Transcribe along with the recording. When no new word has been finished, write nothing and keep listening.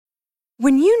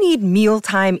When you need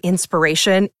mealtime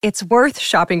inspiration, it's worth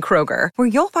shopping Kroger, where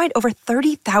you'll find over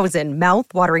 30,000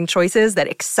 mouth-watering choices that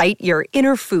excite your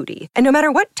inner foodie. And no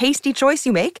matter what tasty choice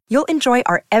you make, you'll enjoy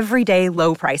our everyday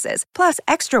low prices, plus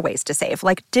extra ways to save,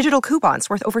 like digital coupons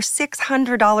worth over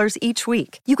 $600 each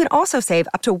week. You can also save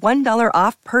up to $1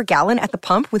 off per gallon at the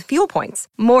pump with fuel points.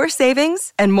 More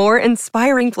savings and more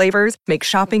inspiring flavors make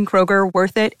shopping Kroger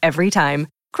worth it every time.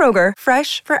 Kroger,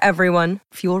 fresh for everyone.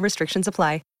 Fuel restrictions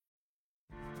apply.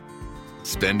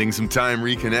 Spending some time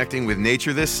reconnecting with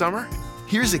nature this summer?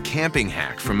 Here's a camping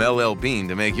hack from LL Bean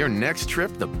to make your next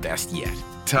trip the best yet.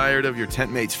 Tired of your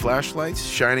tent mate's flashlights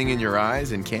shining in your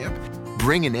eyes in camp?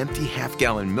 Bring an empty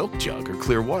half-gallon milk jug or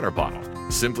clear water bottle.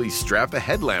 Simply strap a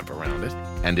headlamp around it,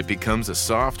 and it becomes a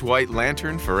soft white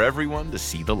lantern for everyone to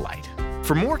see the light.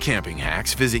 For more camping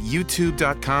hacks, visit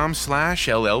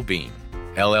youtube.com/LLbean.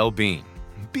 LL Bean.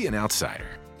 Be an outsider.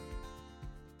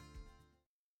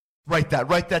 Write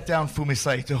that down, Fumi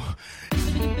Saito.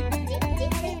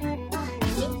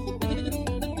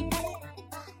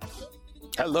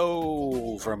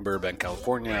 Hello from Burbank,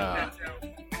 California.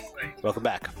 Welcome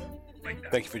back.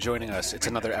 Thank you for joining us. It's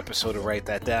another episode of Write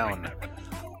That Down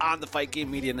on the Fight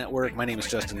Game Media Network. My name is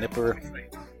Justin Nipper.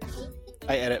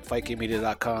 I edit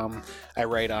FightGameMedia.com. I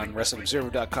write on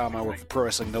WrestlingObserver.com. I work for Pro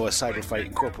Wrestling Noah Cyberfight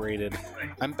Incorporated.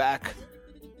 I'm back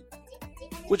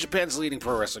with Japan's leading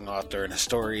pro wrestling author and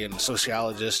historian,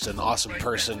 sociologist, and awesome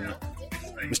person,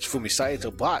 Mr. Fumi Saito.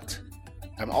 But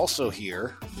I'm also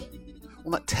here.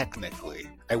 Well, not technically.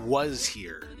 I was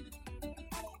here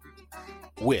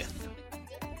with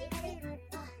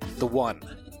the one,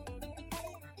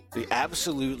 the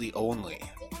absolutely only,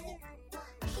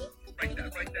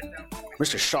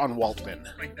 Mr. Sean Waltman,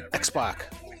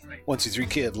 X-PAC, 123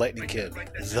 Kid, Lightning Kid,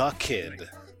 The Kid.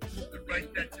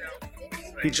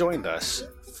 He joined us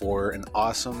for an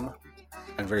awesome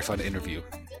and very fun interview.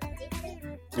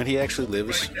 And he actually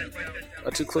lives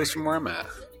not too close from where I'm at.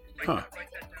 Huh.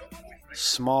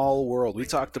 Small world. We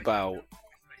talked about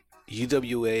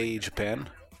UWA Japan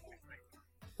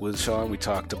with Sean. We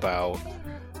talked about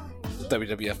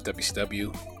WWF,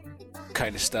 WCW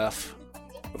kind of stuff.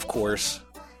 Of course.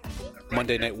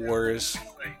 Monday Night Wars.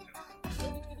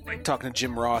 Talking to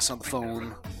Jim Ross on the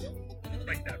phone.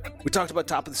 We talked about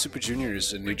Top of the Super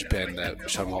Juniors in New Japan that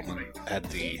Sean Waltman had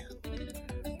the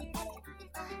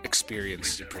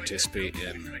experience to participate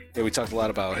in. Yeah, we talked a lot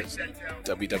about his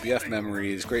WWF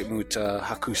memories, Great Muta,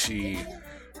 Hakushi,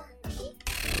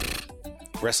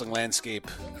 wrestling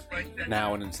landscape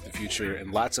now and into the future,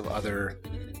 and lots of other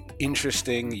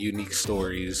interesting, unique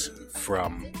stories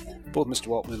from both Mr.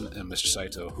 Waltman and Mr.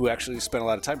 Saito, who actually spent a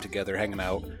lot of time together hanging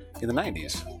out in the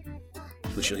 90s,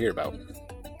 which you'll hear about.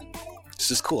 This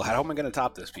is cool. How am I going to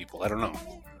top this, people? I don't know.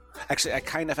 Actually, I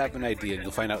kind of have an idea, and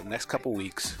you'll find out in the next couple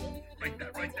weeks.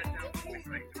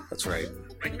 That's right.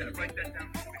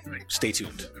 Stay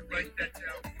tuned.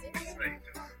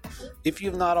 If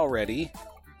you've not already,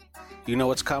 you know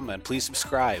what's coming. Please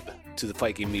subscribe to the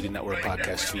Fight Game Media Network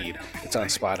podcast feed. It's on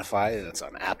Spotify, and it's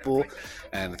on Apple,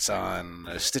 and it's on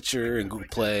Stitcher and Google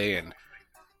Play, and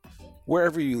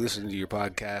wherever you listen to your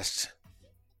podcast.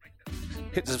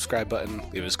 Hit the subscribe button.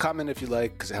 Leave us a comment if you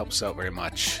like, because it helps us out very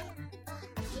much.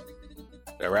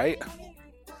 All right?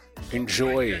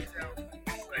 Enjoy.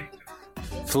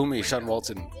 Fumi, Sean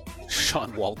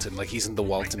Walton, like he's in the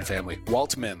Walton family.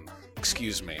 Waltman,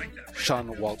 excuse me.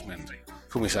 Sean Waltman,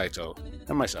 Fumi Saito,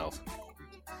 and myself.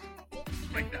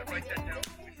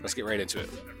 Let's get right into it.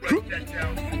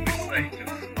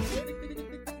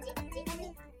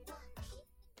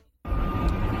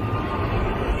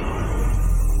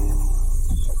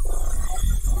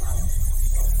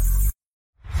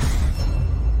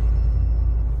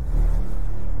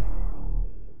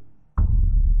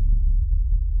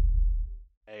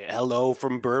 Hello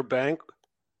from Burbank.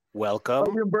 Welcome.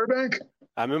 Are you in Burbank?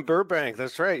 I'm in Burbank.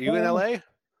 That's right. You in LA?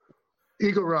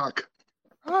 Eagle Rock.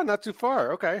 Oh, not too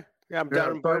far. Okay. Yeah, I'm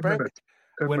down in Burbank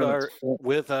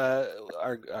with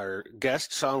our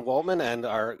guest Sean Waltman and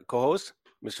our co-host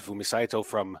Mr. Fumi Saito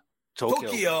from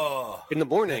Tokyo. In the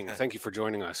morning. Thank you for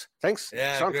joining us. Thanks,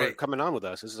 Sean, for coming on with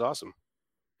us. This is awesome.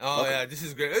 Oh, yeah, this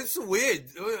is great. It's weird.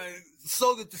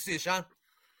 So good to see you, Sean.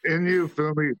 And you,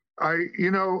 Fumi.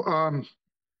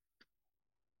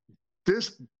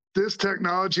 This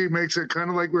technology makes it kind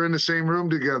of like we're in the same room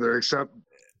together, except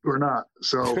we're not.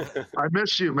 So I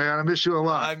miss you, man. I miss you a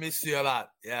lot. I miss you a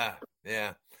lot. Yeah.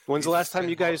 When's the last time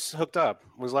you guys hooked up?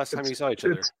 When's the last time you saw each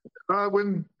other?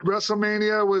 When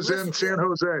WrestleMania was in San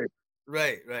Jose.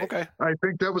 Right. Okay. I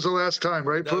think that was the last time,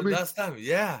 right, Fumi? Last time,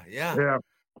 yeah.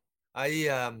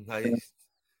 I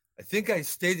think I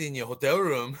stayed in your hotel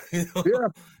room.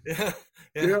 Yeah.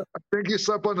 Yeah, I think you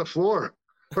slept on the floor.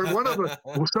 Or one of us,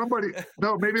 somebody,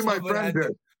 no, maybe my friend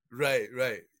did. Right.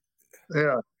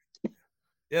 Yeah.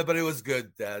 Yeah, but it was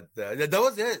good. That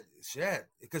was it. Shit,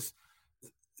 because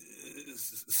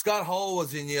Scott Hall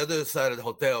was in the other side of the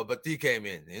hotel, but he came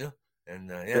in, and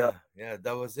yeah,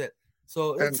 that was it.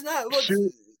 So And it's not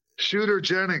Shooter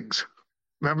Jennings.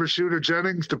 Remember Shooter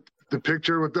Jennings? The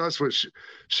picture with us was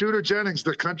Shooter Jennings,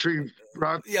 the country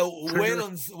rock. Yeah,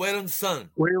 Waylon's son.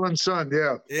 Waylon's son,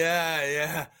 yeah.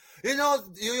 Yeah.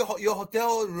 Your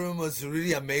hotel room was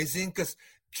really amazing because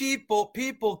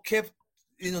people kept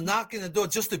knocking the door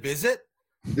just to visit.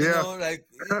 Yeah.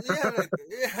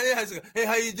 Hey,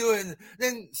 how you doing?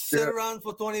 Then sit around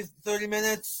for 20, 30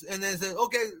 minutes and then say,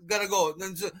 okay, gotta go.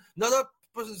 Then another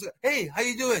person says, hey, how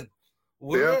you doing?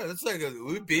 It's like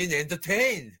we're being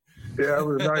entertained. Yeah, it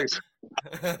was nice.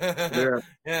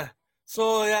 Yeah.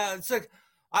 So, it's like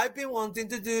I've been wanting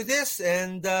to do this,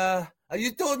 and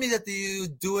you told me that you're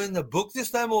doing a book this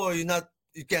time, or you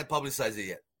can't publicize it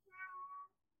yet?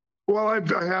 Well, I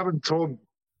haven't told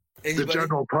the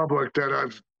general public that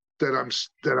I've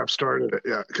started it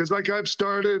yet, because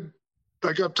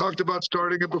I've talked about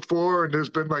starting it before, and there's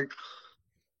been like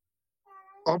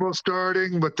almost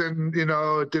starting, but then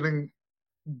it didn't.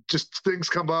 Just things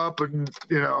come up, and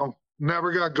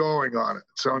never got going on it.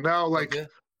 So now,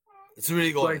 it's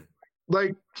really going.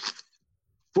 Like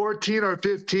 14 or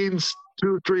 15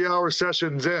 2-3 hour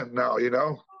sessions in now.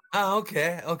 Oh,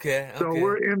 okay. So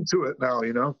we're into it now.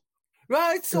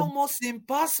 Right, it's almost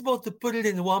impossible to put it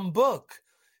in one book,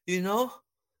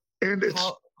 And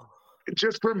it's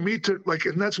just for me to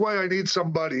and that's why I need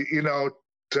somebody,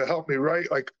 to help me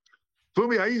write. Like,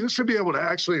 Fumi, I used to be able to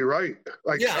actually write.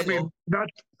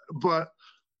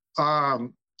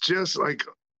 Just like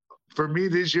for me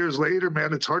these years later,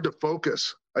 man, it's hard to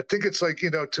focus. I think it's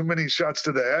too many shots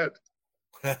to the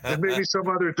head. And maybe some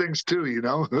other things too,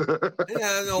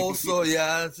 Yeah, and also,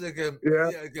 it's like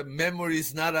memory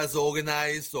is not as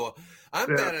organized. Or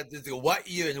I'm bad at this, what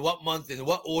year and what month and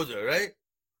what order, right?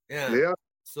 Yeah.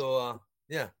 So,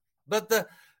 but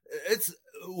it's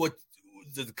what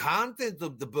the content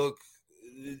of the book.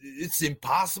 It's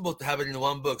impossible to have it in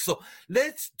one book. So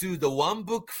let's do the one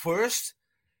book first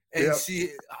and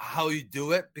see how you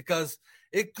do it, because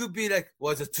it could be like,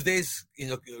 today's,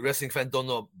 wrestling fan don't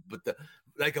know, but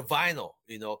like a vinyl,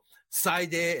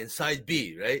 side A and side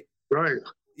B, right? Right.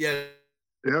 Yeah.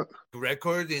 Yeah.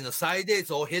 Record, side A, it's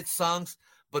all hit songs,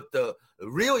 but the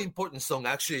real important song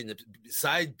actually in the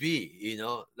side B,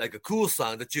 like a cool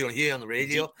song that you don't hear on the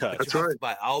radio. That's right.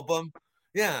 By album.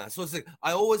 Yeah. So it's like,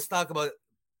 I always talk about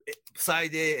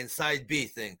side A and side B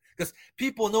thing, because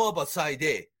people know about side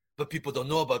A, but people don't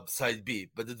know about side B,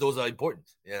 but those are important.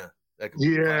 Yeah.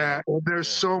 And there's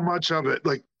so much of it,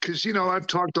 because I've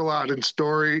talked a lot in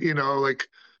story,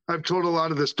 I've told a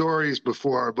lot of the stories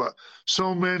before, but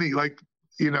so many that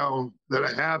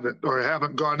I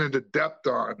haven't gone into depth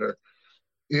on, or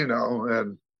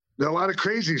and a lot of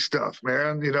crazy stuff,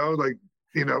 man.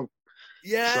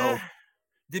 So.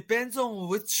 Depends on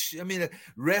which,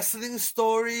 wrestling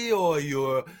story or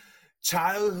your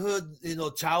childhood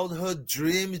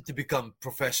dream to become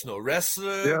professional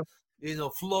wrestler. Yeah.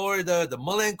 Florida, the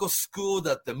Malenko school,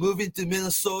 that the moving to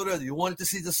Minnesota, you wanted to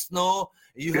see the snow.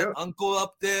 You had uncle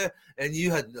up there, and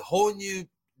you had a whole new,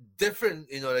 different,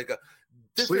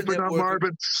 sleeping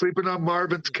on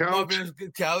Marvin's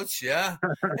couch. Yeah.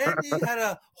 And you had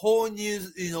a whole new,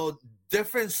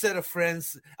 different set of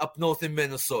friends up north in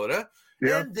Minnesota.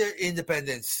 Yeah. And their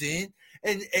independent scene,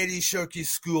 and Eddie Shirky's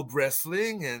school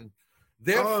wrestling, and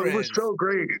their friends. It was so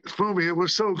great, Fumi. It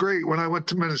was so great when I went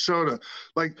to Minnesota.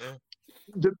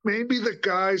 Maybe the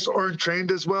guys aren't trained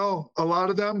as well, a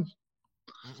lot of them.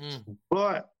 Mm-hmm.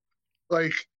 But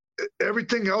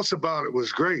everything else about it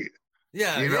was great.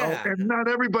 Yeah, and not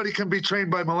everybody can be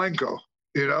trained by Malenko.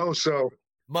 So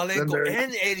Malenko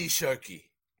and Eddie Shirky.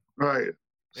 Right.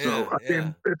 So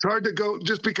it's hard to go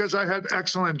just because I had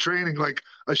excellent training.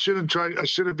 I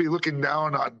shouldn't be looking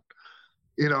down on,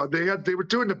 they were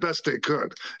doing the best they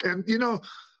could. And,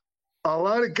 a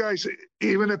lot of guys,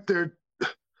 even if they're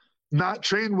not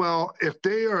trained well, if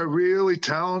they are really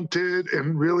talented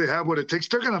and really have what it takes,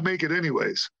 they're going to make it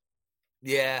anyways.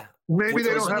 Yeah. Maybe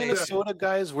they don't have Minnesota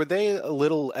guys, were they a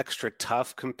little extra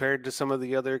tough compared to some of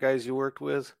the other guys you worked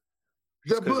with?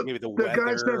 Maybe the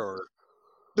weather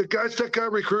the guys that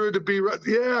got recruited to be,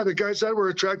 the guys that were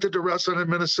attracted to wrestling in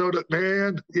Minnesota,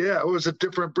 man, it was a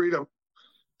different breed of,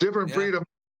 a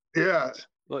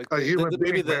human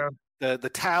being, man. The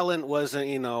talent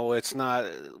wasn't, it's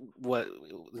not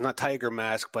not Tiger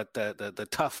Mask, but the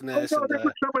toughness. There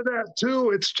was some of that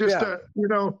too. It's just that,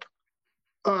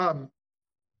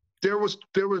 there was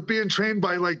being trained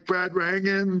by like Brad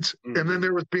Rangans, and then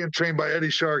there was being trained by Eddie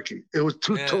Sharkey. It was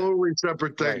two totally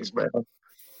separate things, man.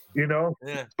 You know,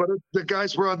 but the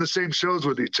guys were on the same shows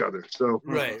with each other. So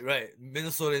right,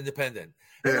 Minnesota Independent,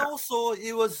 and also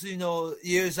it was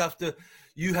years after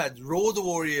you had Road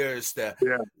Warriors,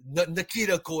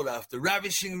 Nikita Koloff, the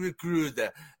Ravishing Recruit,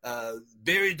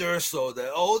 Barry Durso,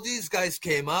 all these guys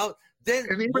came out. Then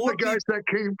and even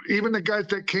the guys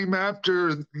that came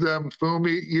after them,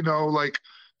 Fumi, like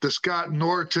the Scott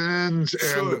Nortons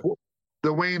and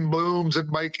the Wayne Blooms and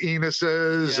Mike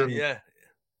Enos's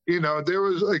there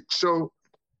was like, so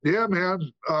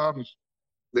man. And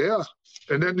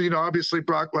then obviously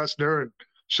Brock Lesnar and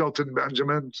Shelton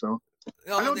Benjamin. So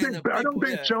I don't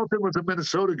think Shelton was a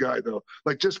Minnesota guy though.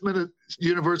 Like just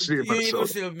University of Minnesota.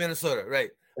 University of Minnesota,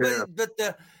 right? But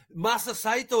the Masa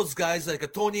Saito's guys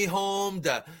like Tony Holm,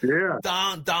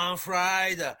 Don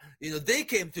Fry, they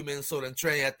came to Minnesota and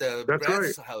trained at the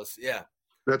Brad's house. Yeah,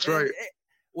 that's right.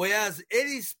 Whereas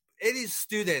Eddie's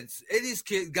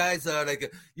guys are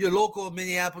like your local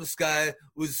Minneapolis guy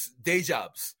with day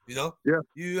jobs.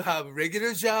 You have a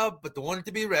regular job, but they wanted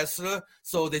to be a wrestler,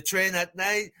 so they train at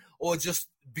night or just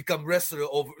become wrestler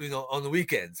over on the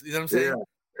weekends. You know what I'm saying? Yeah.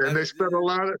 And they spent a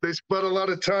lot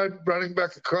of time running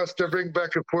back across the ring,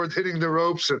 back and forth, hitting the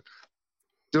ropes and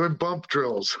doing bump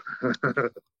drills.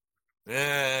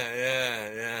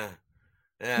 Yeah.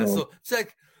 So it's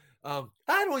like I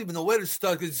don't even know where to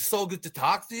start because it's so good to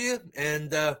talk to you.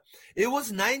 And it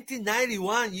was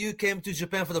 1991 you came to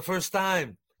Japan for the first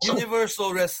time.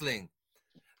 Universal Wrestling.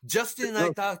 Justin and I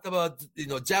talked about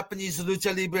Japanese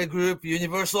Lucha Libre group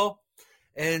Universal,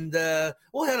 and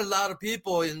we had a lot of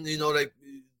people in like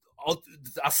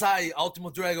Asai,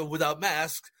 Ultimate Dragon without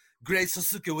mask, Great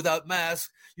Sasuke without mask.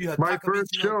 You had my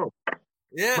first show.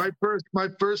 Yeah, my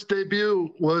first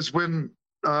debut was when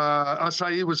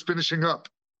Asai was finishing up.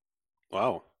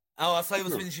 Wow. Oh, Asai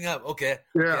was finishing up. Okay.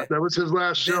 Yeah, that was his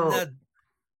last show.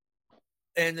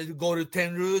 And then go to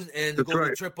Tenru and go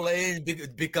to AAA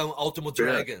and become Ultimate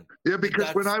Dragon. Yeah,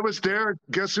 because when I was there,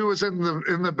 guess who was in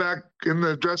the back in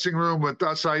the dressing room with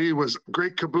Asai was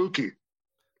Great Kabuki.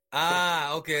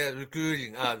 Ah, okay,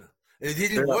 recruiting. He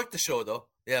didn't work the show though.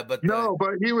 Yeah, but no,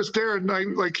 but he was there,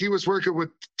 and like he was working with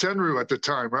Tenru at the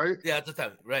time, right? Yeah, at the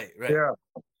time, right. Yeah.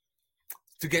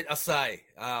 To get Asai.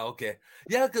 Ah, okay.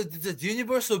 Yeah, because the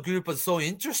Universal group was so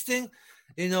interesting.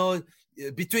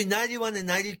 Between 91 and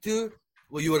 92,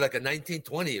 well, you were like a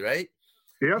 1920, right?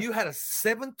 Yeah. You had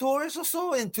 7 tours or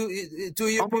so in 2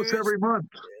 year almost every month.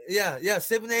 Yeah,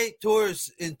 7-8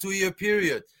 tours in 2 year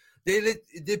period.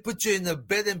 They put you in a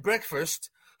bed and breakfast.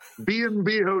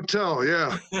 B&B hotel,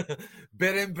 yeah.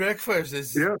 Bed and breakfast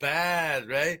is bad,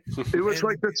 right? It was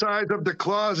like the size of the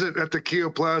closet at the Kio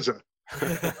Plaza.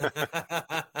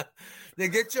 They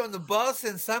get you on the bus,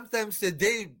 and sometimes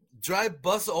they drive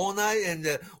bus all night,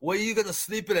 and where you gonna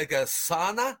sleep in like a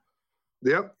sauna?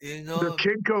 Yep.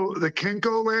 The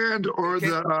Kinko Land or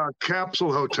the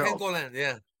Capsule Hotel. Kinko Land,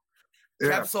 yeah.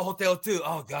 Capsule Hotel too.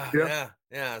 Oh God,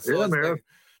 yeah. So man. Like,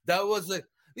 that was like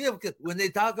because when they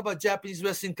talk about Japanese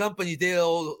wrestling company, they're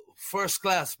all first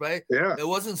class, right? Yeah. It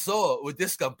wasn't so with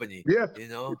this company. Yeah.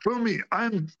 For me,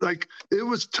 I'm like it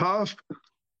was tough.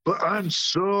 But I'm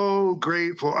so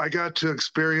grateful I got to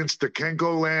experience the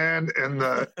Kenko Land and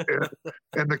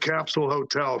the Capsule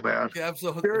Hotel, man.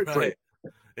 Capsule Hotel, right.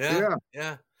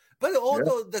 Yeah. But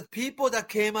although the people that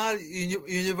came out in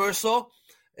Universal,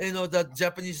 the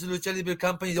Japanese Lucha Libre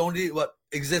company only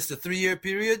exists a 3-year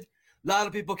period. A lot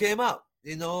of people came out.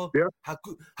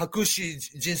 Hakushi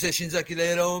Jinsei Shinzaki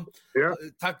Reiro,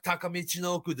 Taka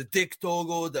Michinoku, the Dick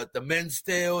Togo, the Men's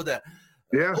Tale,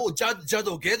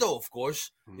 Jado Gedo, of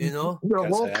course. The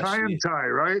whole Kaientai,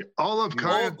 right? All of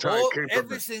Kaientai came from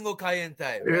every single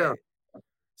Kaientai, right? Yeah.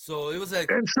 So it was like.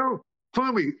 And so,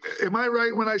 Fumi, am I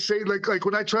right when I say like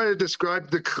when I try to describe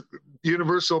the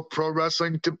Universal Pro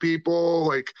Wrestling to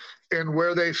people, and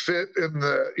where they fit in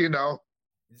the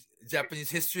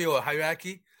Japanese history or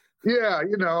hierarchy? Yeah,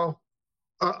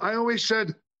 I always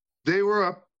said they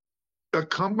were a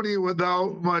company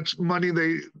without much money.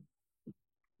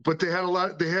 But they had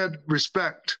they had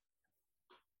respect.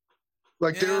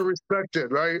 They were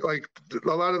respected, right? Like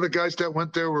a lot of the guys that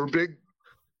went there were big.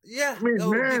 Yeah. I mean,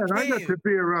 I got to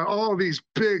be around all these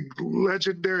big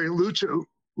legendary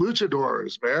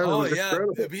luchadors, man. Oh, it was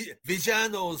incredible.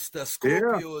 Villanos, the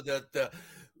Scorpio,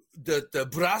 the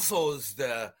Brazos,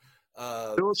 Dos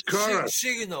Caras.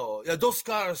 Shigino. Yeah, Dos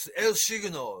Caras, El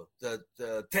Shigino, the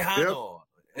Tejano.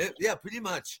 Yep. Yeah, pretty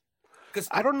much. Because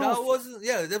I don't know.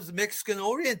 That was a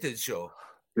Mexican-oriented show.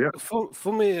 Yeah.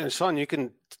 Fumi and Sean, you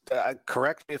can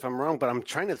correct me if I'm wrong, but I'm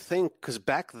trying to think, because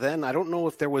back then, I don't know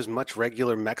if there was much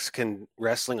regular Mexican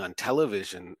wrestling on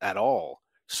television at all.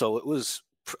 So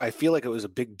I feel like it was a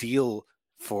big deal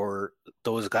for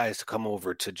those guys to come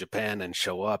over to Japan and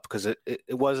show up, because it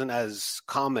wasn't as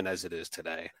common as it is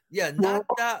today. Yeah, not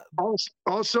that.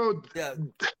 Also,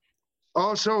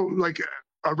 like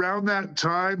around that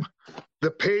time, the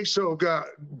peso got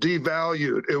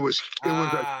devalued. It was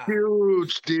a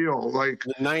huge deal. Like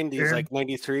the 90s, like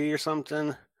 93 or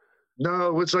something. No,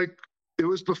 it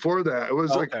was before that. It was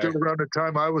like around the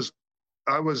time I was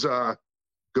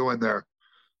going there.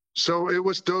 So it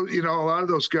was those, a lot of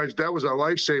those guys, that was a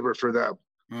lifesaver for them.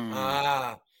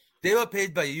 They were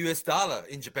paid by US dollar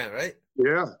in Japan, right?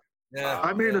 Yeah. Yeah.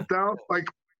 I mean,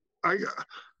 I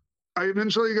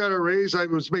eventually got a raise. I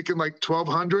was making like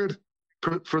 $1,200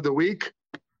 for the week.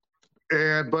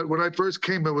 But when I first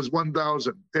came, it was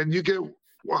 $1,000, and you get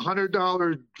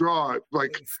 $100 draw.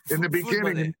 Like in the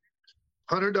beginning,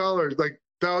 $100, like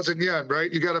 1,000 yen,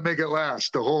 right? You got to make it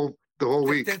last the whole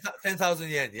week. 10,000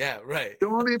 yen, yeah, right. The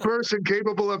only person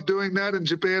capable of doing that in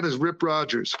Japan is Rip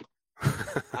Rogers.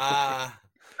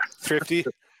 Thrifty.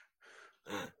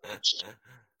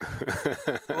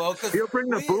 Well, he'll bring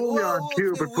the bouillon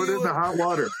cube and put it in the hot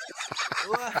water.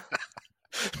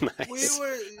 Nice. We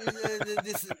were in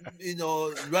this,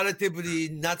 relatively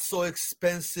not so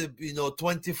expensive,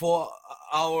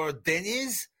 24-hour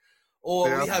Denny's,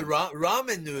 or we had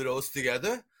ramen noodles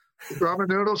together. Ramen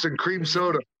noodles and cream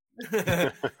soda.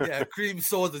 Yeah, cream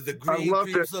soda, the green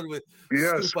cream soda with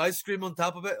scoop ice cream on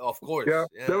top of it. Of course. Yeah,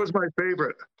 that was my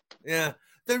favorite. Yeah.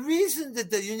 The reason that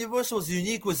the Universal was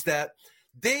unique was that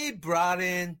they brought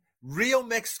in real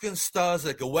Mexican stars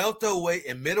like a welterweight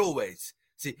and middleweights.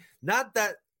 See, not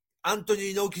that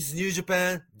Antonio Inoki's New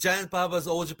Japan, Giant Papa's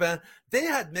Old Japan. They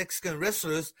had Mexican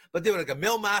wrestlers, but they were like a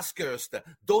Mil Mascaras, the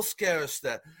Dos Caras,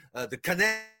 the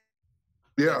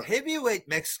heavyweight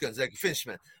Mexicans, like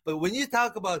Finchman. But when you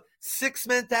talk about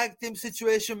 6-man tag team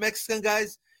situation, Mexican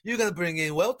guys, you're going to bring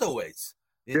in welterweights,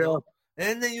 you know?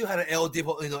 And then you had El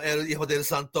Hijo del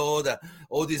Santo,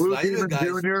 all these lighter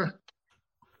guys. Jr.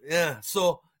 Yeah,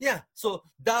 so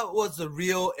that was a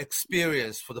real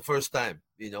experience for the first time,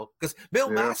 because Mil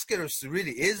Mascaras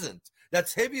really isn't.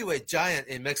 That's heavyweight giant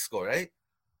in Mexico, right?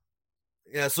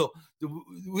 Yeah, so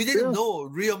we didn't know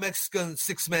real Mexican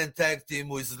 6-man tag team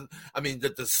was,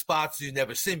 the spots you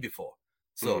never seen before.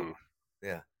 So,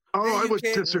 yeah. Oh,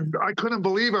 I couldn't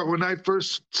believe it when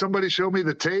somebody showed me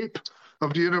the tape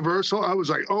of the Universal. I was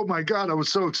like, oh my God, I was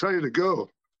so excited to go.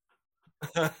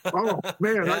 Oh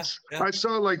man, I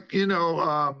saw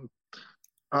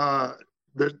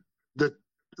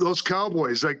those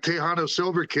cowboys like Tejano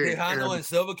Silver King. And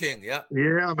Silver King, yeah.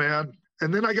 Yeah, man.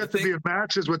 And then I got to be in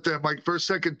matches with them, like first,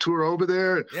 second tour over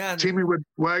there. Yeah, teaming with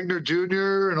Wagner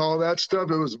Jr. and all that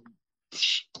stuff. It was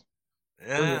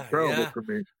incredible for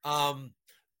me.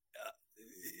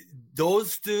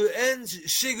 Those two, and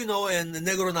Shigno and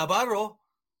Negro Navarro.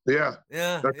 Yeah,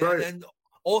 that's right. And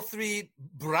all three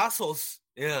Brazos.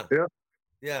 Yeah.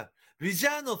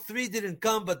 Villano 3 didn't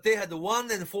come, but they had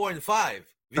 1 and 4 and 5.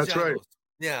 Villanos. That's right.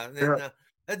 Yeah.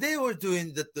 And they were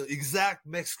doing the exact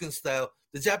Mexican style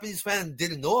the Japanese fan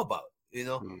didn't know about,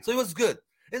 So it was good.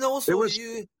 And also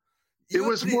it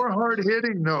was more hard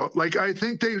hitting though. Like I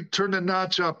think they turned a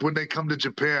notch up when they come to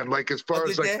Japan. Like as far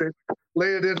as they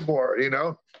lay it in more,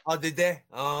 Oh, did they?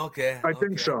 Oh, okay. I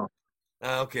think so.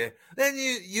 Okay. Then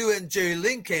you and Jerry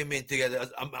Lynn came in together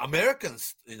as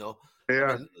Americans,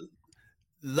 Yeah.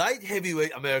 Light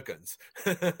heavyweight Americans.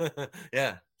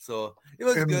 Yeah. So it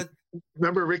was good.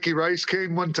 Remember Ricky Rice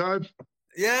came one time?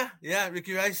 Yeah,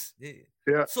 Ricky Rice.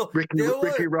 Yeah. So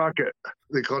Ricky Rocket.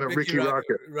 They called him Ricky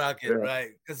Rocket. Rocket, right.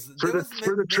 For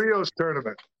the trios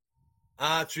tournament.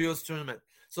 Trios tournament.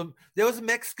 So there was a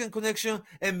Mexican connection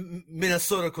and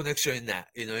Minnesota connection in that,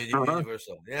 in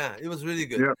Universal. Yeah, it was really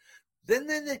good. Yeah.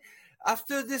 Then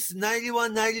after this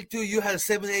 91, 92, you had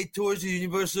 7, 8 tours of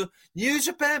Universal. New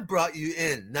Japan brought you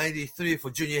in 93 for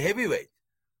junior heavyweight.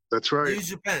 That's right. New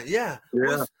Japan, yeah.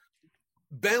 Was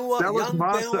Benoit, young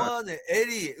Benoit and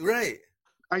Eddie, right.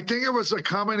 I think it was a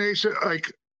combination,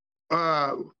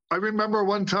 I remember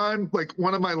one time, like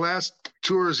one of my last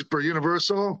tours for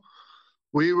Universal,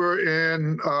 we were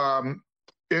in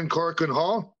Corcoran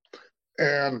Hall,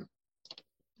 and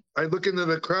I look into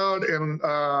the crowd, and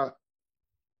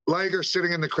Liger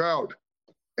sitting in the crowd,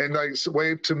 and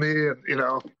waved to me, and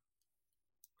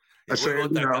I said,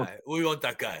 we want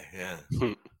that guy. Yeah.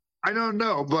 I don't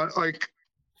know, but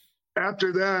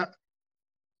after that,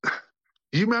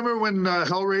 you remember when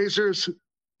Hellraisers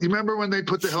You remember when they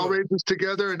put the Hellraisers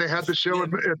together and they had the show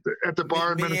at the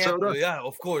bar in Minnesota? Yeah,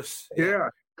 of course. Yeah.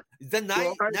 The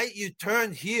night you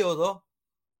turned heel,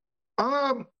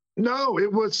 though. No,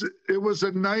 it was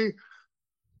a night.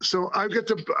 So I got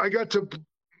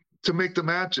to make the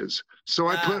matches. So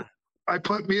I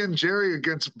put me and Jerry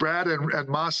against Brad and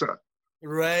Masa.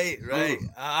 Right.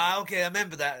 Okay, I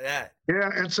remember that. Yeah,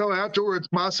 and so afterwards,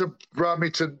 Masa brought me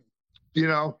to,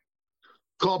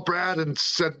 called Brad and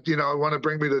said, I want to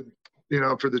bring me to,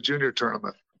 for the junior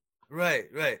tournament. Right.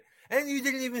 And you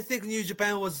didn't even think New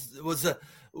Japan wasn't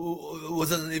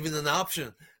even an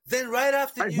option. Then right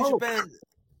after Japan,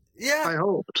 yeah, I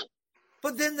hoped.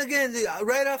 But then again,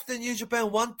 right after New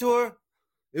Japan 1 tour,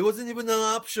 it wasn't even an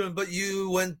option. But you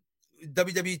went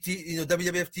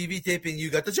WWF TV taping.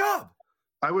 You got the job.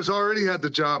 I was already had the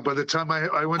job by the time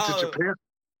I went to Japan.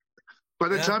 By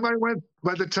the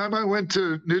time I went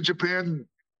to New Japan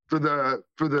for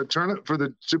the tournament, for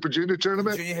the Super Junior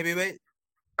tournament, junior heavyweight,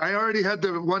 I already had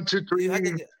the 1, 2, 3. I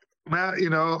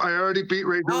already beat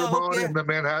Razor Ramon in the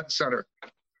Manhattan Center.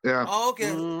 Yeah. Oh,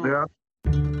 okay. Yeah.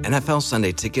 NFL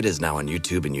Sunday Ticket is now on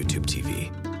YouTube and YouTube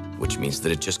TV, which means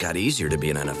that it just got easier to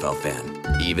be an NFL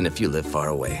fan, even if you live far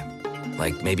away.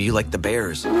 Like maybe you like the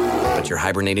Bears, but you're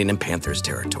hibernating in Panthers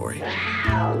territory.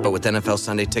 But with NFL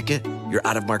Sunday Ticket, your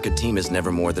out-of-market team is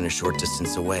never more than a short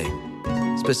distance away.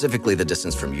 Specifically, the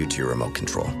distance from you to your remote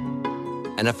control.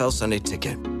 NFL Sunday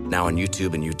Ticket, now on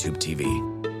YouTube and YouTube TV.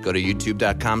 Go to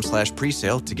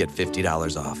youtube.com/presale to get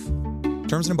 $50 off.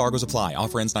 Terms and embargoes apply.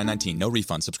 Offer ends 9/19. No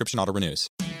refund. Subscription auto renews.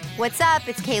 What's up?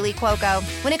 It's Kaylee Cuoco.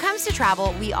 When it comes to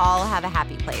travel, we all have a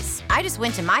happy place. I just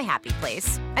went to my happy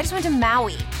place. I just went to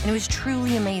Maui, and it was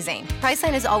truly amazing.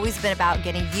 Priceline has always been about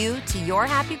getting you to your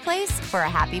happy place for a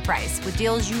happy price with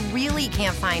deals you really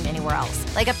can't find anywhere else.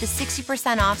 Like up to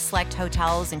 60% off select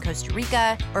hotels in Costa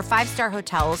Rica or 5-star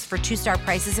hotels for 2-star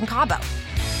prices in Cabo.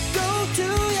 Go to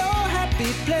your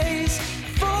happy place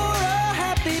for a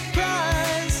happy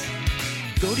price.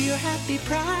 Go to your happy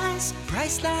price,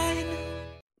 Priceline.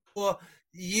 Well,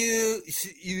 you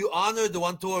honored the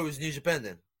 1 tour with New Japan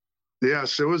then.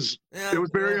 Yes, it was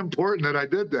very important that I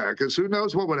did that because who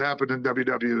knows what would happen in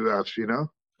WWF,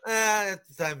 At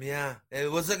the time, yeah.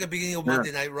 It was like a beginning of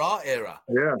Monday Night Raw era.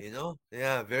 Yeah.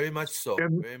 Yeah, very much so.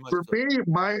 And very much for me,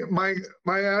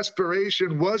 my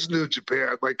aspiration was New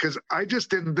Japan, because I just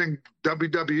didn't think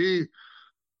WWE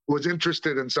was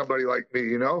interested in somebody like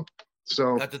me,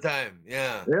 So at the time,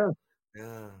 yeah.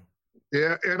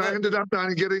 Yeah, and I ended up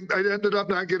not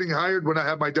getting hired when I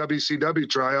had my WCW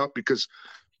tryout because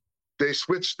they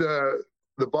switched the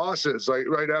bosses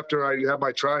right after I had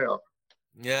my tryout.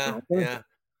 Yeah.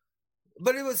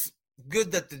 But it was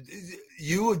good that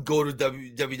you would go to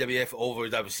WWF over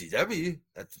WCW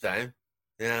at the time.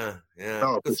 Yeah.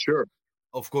 Oh, for sure.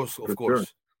 Of course. Sure.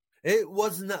 It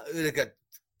was not like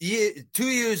 2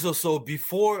 years or so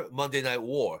before Monday Night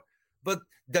War, but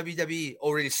WWE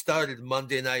already started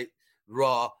Monday Night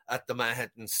Raw at the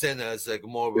Manhattan Center as like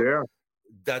more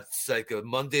that's like a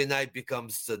Monday night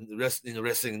becomes a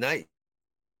wrestling night.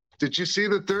 Did you see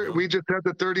we just had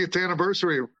the 30th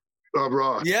anniversary of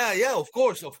Raw? Yeah, of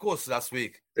course, last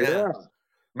week. Yeah.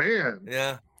 Man.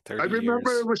 Yeah. I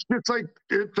remember it was just like,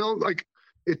 it felt like,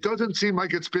 it doesn't seem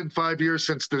like it's been 5 years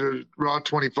since the Raw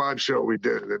 25 show we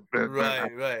did.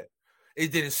 Right.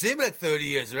 It didn't seem like 30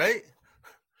 years, right?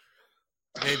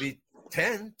 Maybe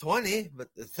 10, 20, but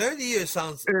 30 years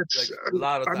sounds like a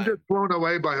lot of time. I'm just blown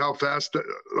away by how fast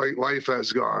life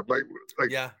has gone.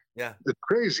 Yeah. It's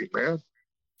crazy, man.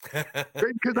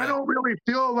 Because I don't really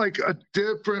feel like a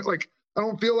different, I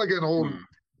don't feel like an old,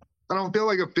 I don't feel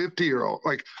like a 50-year-old.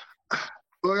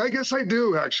 I guess I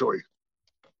do, actually.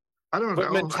 I don't know.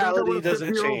 But mentality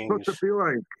doesn't change. Supposed to feel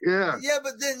like. Yeah. Yeah,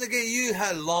 but then again, you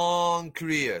had a long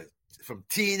career. From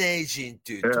teenage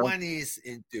into 20s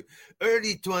into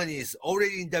early 20s,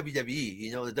 already in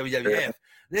WWE, the WWF. Yeah.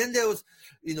 Then there was,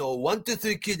 1, 2,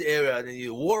 3 Kid era, then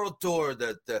you World Tour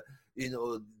that,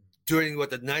 during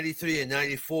the 93 and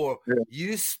 94,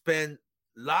 you spent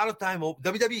a lot of time,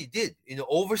 WWE did,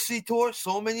 overseas tours,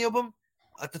 so many of them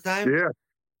at the time. Yeah.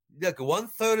 Like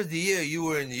 1/3 of the year you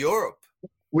were in Europe.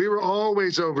 We were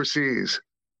always overseas.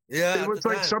 Yeah. It was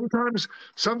like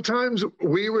sometimes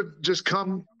we would just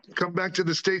come back to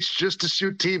the States just to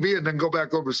shoot TV and then go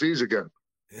back overseas again.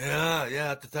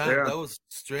 Yeah, at the time that was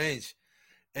strange.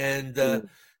 And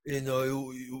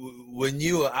when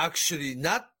you were actually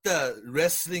not the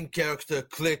wrestling character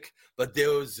Click, but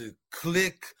there was a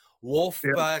Click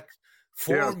Wolfpack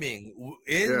forming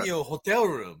in your hotel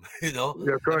room,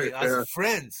 as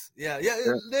friends. Yeah.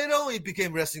 Then only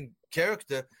became wrestling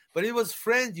character, but it was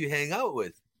friends you hang out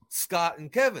with, Scott and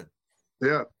Kevin.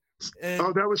 Yeah.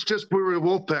 And, that was just we were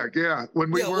Wolfpack. Yeah,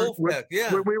 when we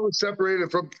when we were separated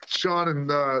from Sean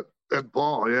and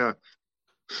Paul. Yeah.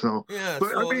 So. Yeah.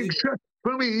 But I mean,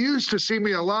 you used to see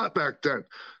me a lot back then.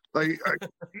 Like,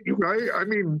 right? I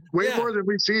mean, way more than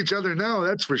we see each other now.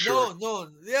 That's for sure. No.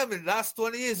 Yeah, I mean, last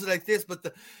 20 years like this.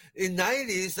 But in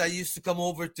 90s, I used to come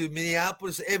over to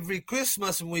Minneapolis every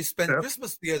Christmas, and we spent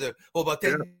Christmas together for about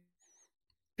 10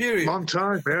 period. Long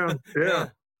time, man. Yeah.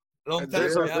 Long time.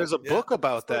 There's a book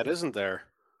about that, isn't there?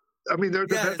 I mean,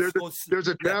 there's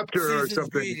a chapter or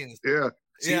something. Greetings. Yeah.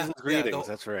 Season's greetings.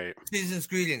 That's right. Season's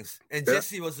greetings. And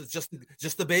Jesse was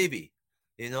just a baby,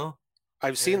 you know.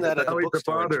 I've seen that at the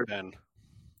bookstore in Japan.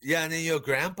 Yeah, and then your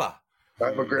grandpa.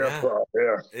 I'm a grandpa.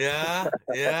 Yeah.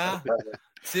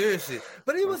 Seriously,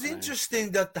 but it was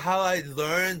interesting that how I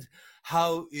learned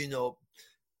how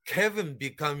Kevin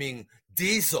becoming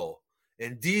Diesel.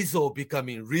 And Diesel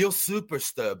becoming real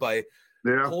superstar by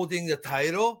holding the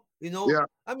title,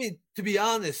 I mean, to be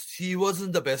honest, he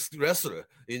wasn't the best wrestler,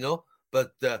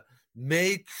 but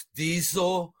make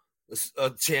Diesel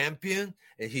a champion,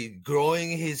 and he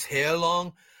growing his hair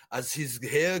long. As his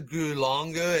hair grew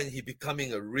longer and he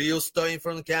becoming a real star in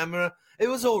front of the camera, it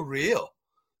was all real.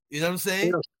 You know what I'm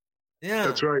saying? Yeah.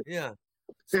 That's right. Yeah.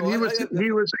 So and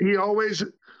he always,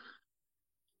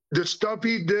 the stuff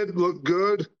he did looked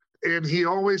good. And he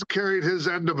always carried his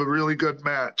end of a really good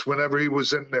match whenever he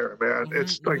was in there, man.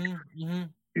 It's like,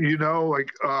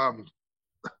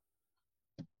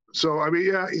 so I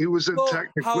mean, he was in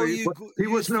technically, but he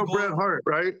was no Bret Hart,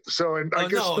 right? So, and I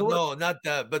guess no, not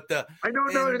that, but I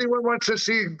don't know anyone wants to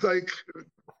see like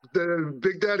the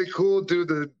Big Daddy Cool do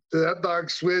the headlock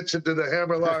switch into the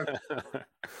hammerlock.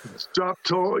 Drop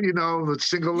toe, the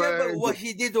single leg. Yeah, but what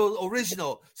he did was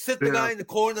original. Sit the guy in the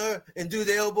corner and do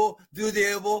the elbow,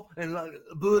 and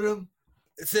boot him.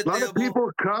 A lot of people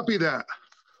copy that.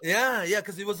 Yeah,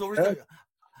 because it was original.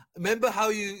 Remember how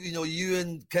you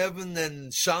and Kevin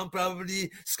and Sean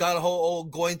probably Scott all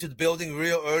going to the building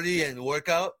real early and work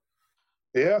out?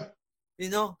 Yeah.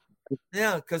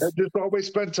 Yeah, because I just always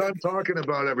spend time talking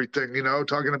about everything,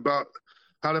 talking about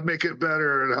how to make it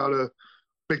better and how to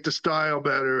make the style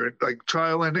better, and like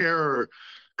trial and error,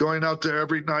 going out there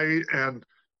every night and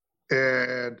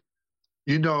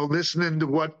listening to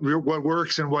what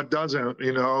works and what doesn't,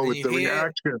 with the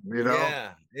reaction,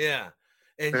 Yeah.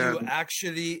 And you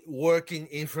actually working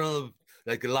in front of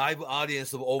like a live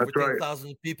audience of over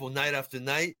 10,000 people night after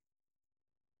night.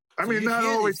 I mean, not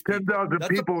always 10,000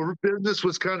 people. Business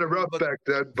was kind of rough back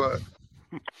then, but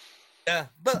yeah,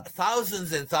 but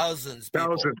thousands and thousands of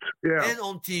people. And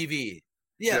on TV.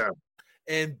 Yeah.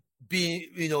 And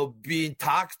being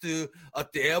talked to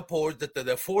at the airport that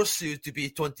they force you to be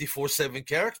 24/7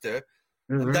 character.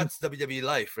 That's WWE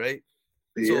life, right?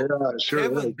 Yeah, so sure.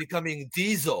 Kevin becoming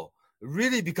Diesel,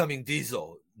 really becoming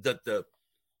Diesel.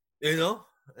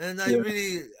 And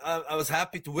I was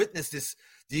happy to witness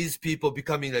these people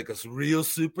becoming like a real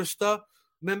superstar.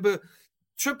 Remember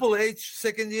Triple H,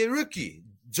 second year rookie,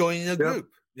 joining a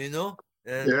group, and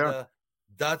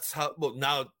that's how. Well,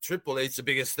 now Triple H the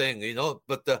biggest thing,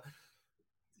 but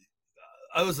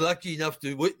I was lucky enough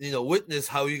to witness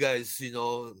how you guys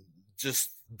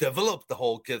just developed the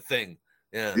whole thing.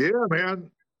 Yeah,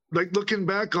 man. Like looking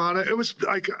back on it, it was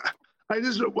like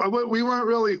we weren't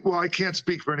really. Well, I can't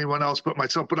speak for anyone else but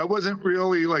myself, but I wasn't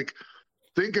really like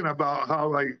thinking about how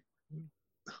like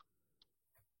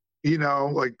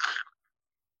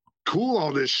cool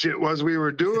all this shit was we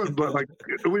were doing, but like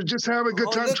we just have a good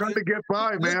time trying to get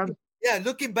by, man. Yeah,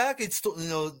 looking back, it's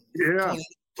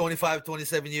 25,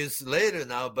 27 years later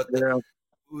now, but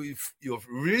you're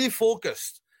really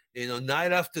focused,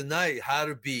 night after night, how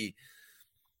to be,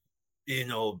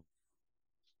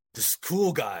 this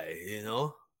cool guy,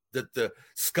 that the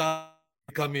Scott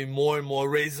becoming more and more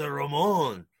Razor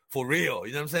Ramon for real.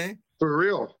 You know what I'm saying? For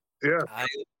real, yeah,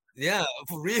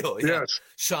 for real. Yeah. Yes.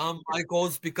 Shawn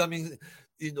Michaels becoming,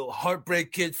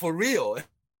 Heartbreak Kid for real.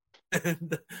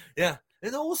 And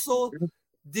and also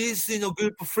these,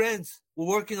 group of friends were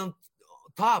working on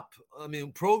top. I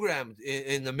mean, programmed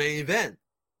in the main event.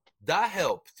 That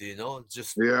helped, And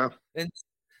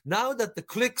now that the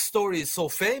Click story is so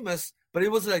famous, but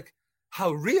it was like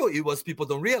how real it was, people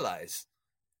don't realize.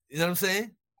 You know what I'm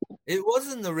saying? It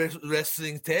wasn't a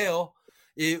wrestling tale.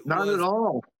 Not at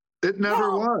all. It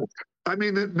never was. I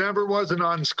mean, it never was an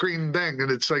on-screen thing,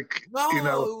 and it's like it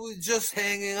was just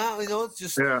hanging out.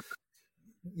 Just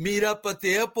meet up at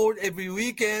the airport every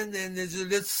weekend, and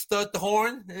let's start the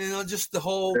horn. Just the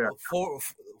whole 4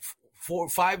 or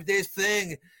 5 days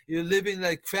thing. You're living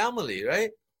like family,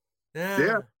 right?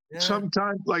 Yeah.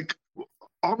 Sometimes, like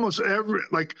almost every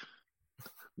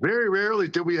Very rarely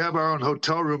did we have our own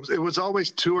hotel rooms. It was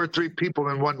always 2 or 3 people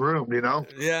in one room, you know?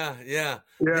 Yeah.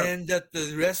 And that the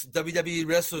WWE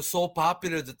wrestlers are so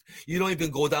popular that you don't even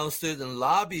go downstairs and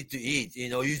lobby to eat. You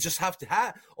know, you just have to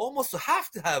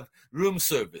have room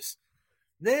service.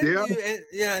 Then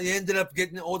you ended up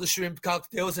getting all the shrimp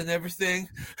cocktails and everything,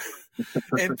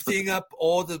 emptying up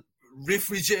all the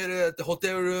refrigerator at the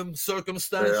hotel room,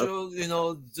 circumstantial, you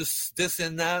know, just this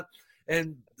and that,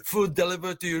 and food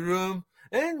delivered to your room.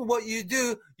 And what you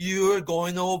do, you're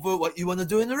going over what you want to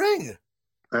do in the ring.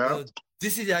 Yeah.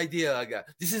 This is the idea I got.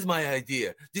 This is my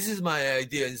idea. This is my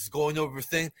idea. It's going over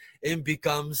thing and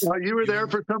becomes. You were there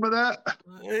for some of that?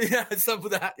 Yeah, some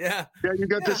of that. Yeah. Yeah, you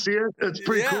got to see it? It's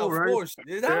pretty cool, right? Yeah, of course.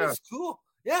 That was cool.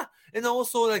 Yeah. And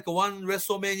also, like one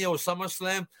WrestleMania or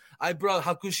SummerSlam, I brought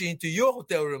Hakushi into your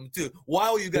hotel room too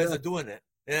while you guys are doing it.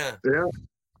 Yeah.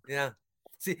 Yeah.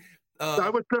 See, I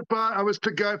was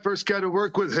the first guy to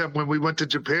work with him when we went to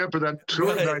Japan for that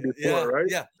tour in '94, right?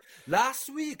 Yeah.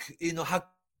 Last week, you know,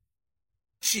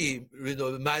 Hakushi, you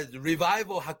know, my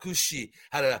revival Hakushi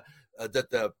had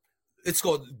it's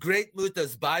called Great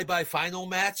Muta's Bye Bye Final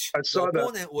Match. I saw that. The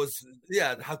opponent was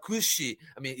Hakushi.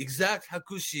 I mean, exact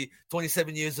Hakushi.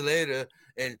 27 years later,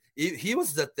 and he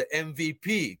was the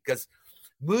MVP because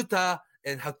Muta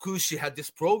and Hakushi had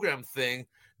this program thing.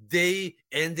 They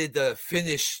ended the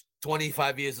finish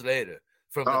 25 years later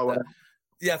from from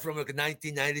like a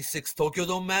 1996 Tokyo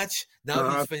Dome match.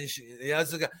 Now he's finishing. Yeah,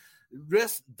 so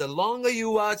the longer you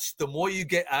watch, the more you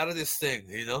get out of this thing.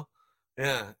 You know,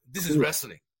 this is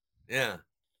wrestling. Yeah.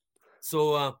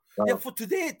 So for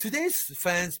today's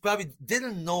fans probably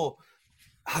didn't know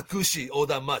Hakushi all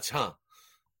that much, huh?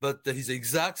 But he's the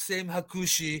exact same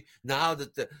Hakushi now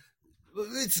that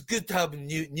it's good to have a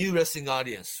new wrestling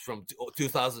audience from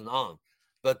 2000 on.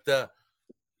 But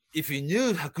if you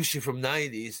knew Hakushi from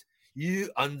 90s, you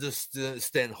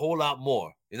understand a whole lot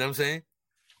more. You know what I'm saying?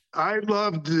 I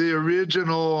loved the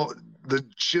original, the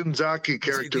Shinzaki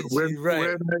character.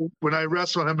 When I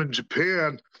wrestled him in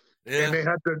Japan, and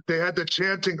they had the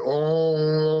chanting,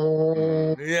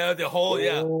 oh. Yeah, the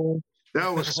whole,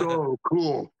 That was so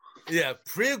cool. Yeah,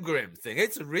 pilgrim thing.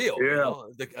 It's real, you know,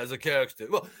 as a character.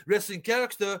 Well, wrestling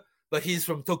character, but he's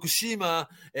from Tokushima,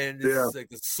 and it's like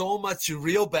so much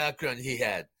real background he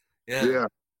had. Yeah.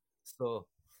 So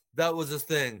that was the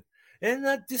thing. And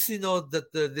not just, you know,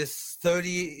 that this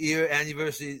 30-year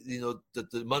anniversary, you know,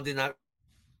 the Monday Night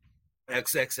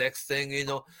XXX thing, you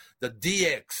know, the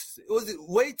DX. It was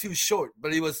way too short,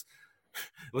 but it was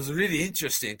really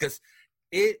interesting because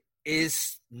it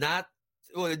is not.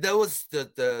 Well, that was the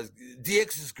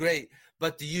DX is great,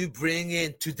 but you bring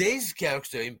in today's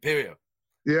character Imperial.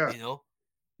 Yeah. You know,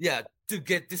 to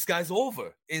get these guys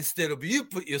over instead of you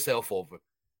put yourself over.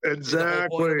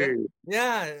 Exactly.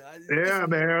 Yeah,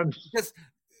 man. Because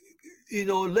you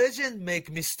know, legend make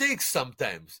mistakes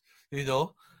sometimes. You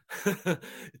know,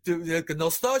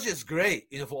 nostalgia is great,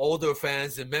 you know, for older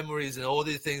fans and memories and all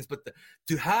these things. But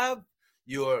to have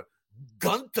your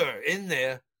Gunther in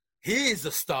there, he is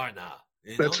a star now.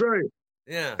 You know? That's right.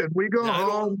 Yeah. And we go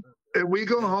home. And we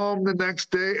go home the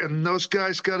next day, and those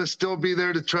guys got to still be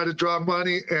there to try to draw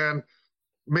money and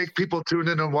make people tune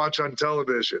in and watch on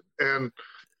television. And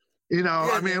you know,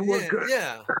 I mean, we're good.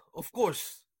 Yeah, of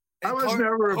course. I was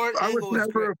never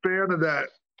a fan of that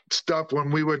stuff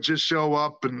when we would just show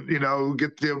up and, you know,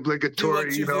 get the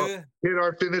obligatory, you know, hit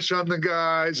our finish on the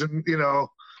guys and, you know,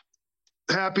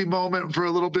 happy moment for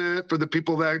a little bit for the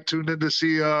people that tuned in to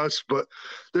see us. But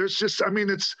there's just, I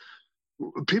mean,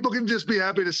 people can just be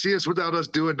happy to see us without us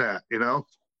doing that, you know?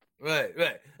 Right.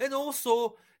 And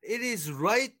also, it is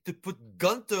right to put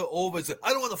Gunther over.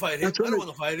 I don't want to fight him. Right. I don't want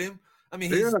to fight him. I mean,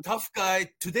 he's a tough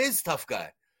guy. Today's tough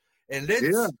guy. And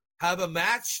let's have a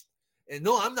match. And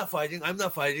no, I'm not fighting,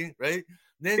 right?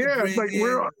 Then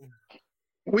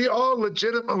we all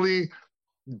legitimately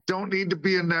don't need to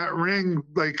be in that ring,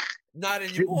 like, not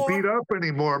anymore. Beat up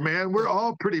anymore, man. We're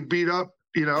all pretty beat up,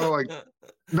 you know, like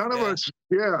none of us,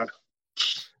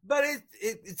 But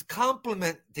it's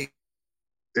complimenting.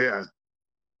 Yeah.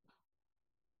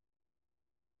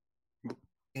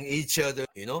 Each other,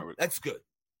 you know, that's good.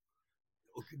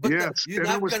 But yes, you're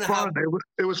not going to have.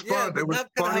 It was fun. You're not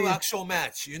going to have actual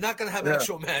match. You're not going to have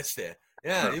actual match there.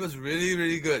 Yeah, it was really,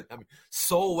 really good. I mean,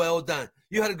 so well done.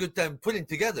 You had a good time putting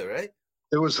together, right?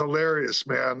 It was hilarious,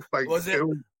 man. Like, was it?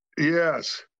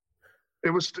 Yes.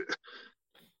 It was.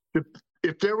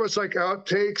 If there was like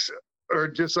outtakes or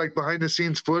just like behind the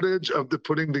scenes footage of the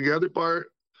putting together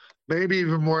part, maybe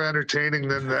even more entertaining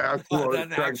than the actual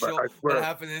segment. What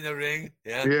happened in the ring.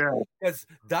 Yeah. Because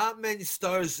that many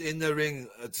stars in the ring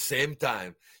at the same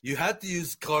time. You had to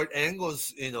use Kurt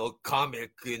Angle's,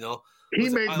 comic, He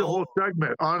made the whole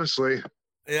segment, honestly.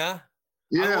 Yeah?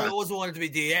 Yeah. I always wanted to be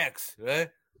DX, right?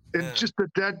 And just the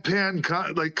deadpan,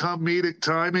 comedic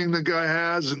timing the guy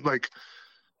has,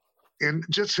 and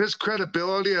just his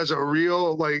credibility as a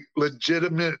real,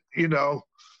 legitimate,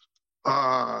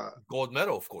 gold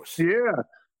medal, of course. Yeah.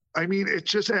 I mean, it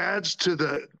just adds to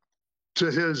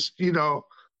his,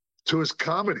 to his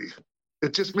comedy.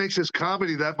 It just makes his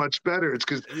comedy that much better. It's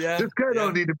because this guy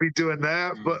don't need to be doing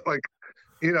that, but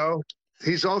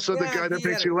he's also the guy that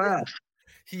makes you laugh.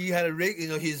 He had a rig,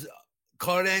 his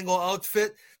Kurt Angle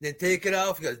outfit, then take it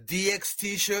off. He got a DX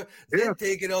T-shirt, then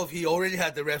take it off. He already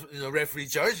had the referee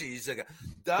jersey. He's like,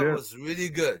 that was really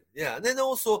good. Yeah, and then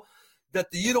also that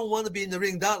you don't want to be in the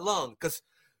ring that long because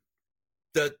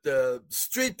the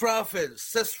Street Profit,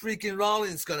 Seth freaking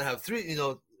Rollins, gonna have three,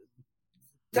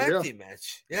 tag team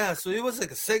match. Yeah, so it was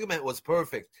like a segment was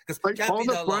perfect because it can't be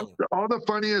that long. All the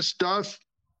funniest stuff.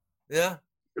 Yeah.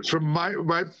 From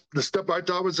the stuff I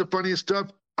thought was the funniest stuff.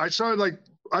 I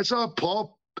saw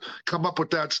Paul come up with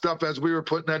that stuff as we were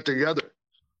putting that together.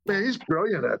 Man, he's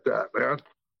brilliant at that, man.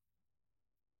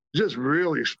 Just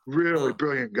really, really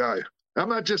brilliant guy. I'm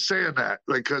not just saying that,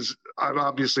 because I'm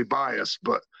obviously biased,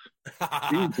 but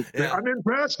I'm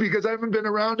impressed because I haven't been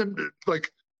around him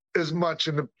as much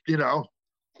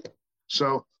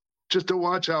so just to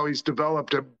watch how he's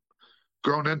developed and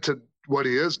grown into what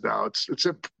he is now, it's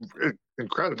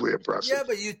incredibly impressive. Yeah,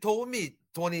 but you told me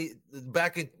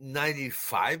back in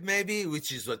 95 maybe,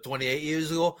 which is 28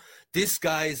 years ago, this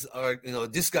guy is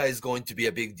going to be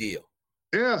a big deal.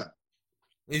 Yeah,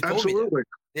 absolutely.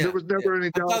 Yeah, there was never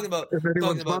any doubt. I'm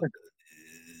talking about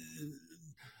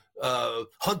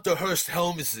Hunter Hearst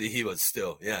Helmsley. He was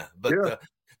still, but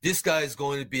this guy is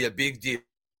going to be a big deal.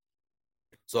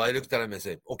 So I looked at him and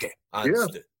said, "Okay, I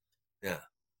understood." Yeah.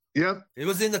 Yep. He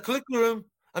was in the click room.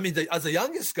 I mean, as the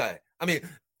youngest guy. I mean,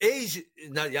 age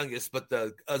not youngest, but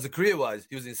as a career-wise,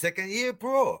 he was in second year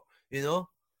pro.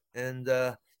 And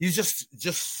you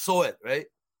just saw it, right?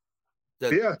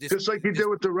 Just like he did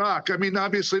with The Rock. I mean,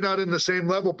 obviously not in the same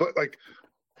level, but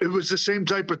it was the same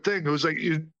type of thing. It was like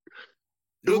it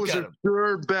was a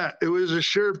sure bet. It was a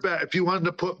sure bet. If you wanted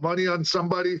to put money on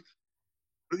somebody,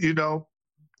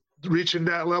 reaching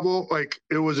that level,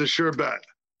 it was a sure bet.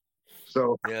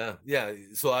 So yeah.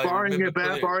 So I barring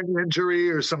injury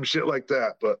or some shit like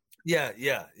that, but yeah.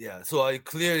 So I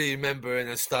clearly remember, and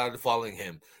I started following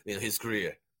him in his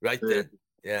career right then.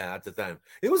 Yeah, at the time,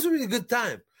 it was a really good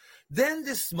time. Then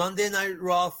this Monday Night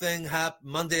Raw thing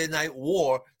happened, Monday Night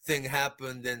War thing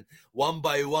happened, and one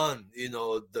by one,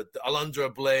 the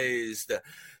Alundra Blaze, the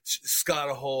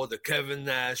Scott Hall, the Kevin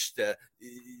Nash, the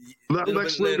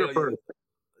Lex Luger first.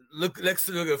 Lex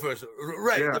Luger first,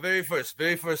 right? The very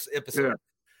first episode,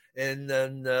 and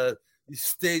then you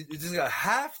stayed. You just got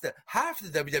half the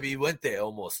WWE went there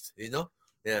almost, and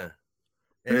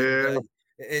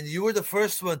you were the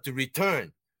first one to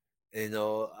return.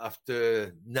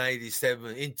 After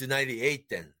 97 into 98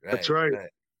 then, right? That's right.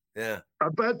 Yeah.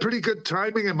 I've had pretty good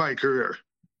timing in my career.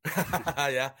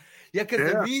 Yeah,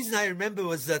 because the reason I remember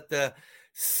was that the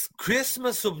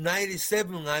Christmas of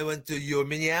 97, I went to your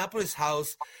Minneapolis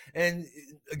house, and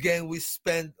again, we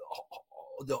spent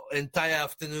the entire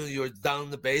afternoon. You're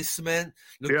down the basement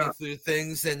looking through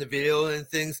things and the video and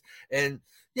things. And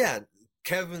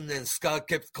Kevin and Scott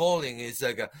kept calling. It's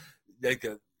like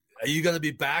are you going to be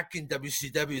back in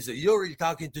WCW? So you're already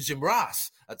talking to Jim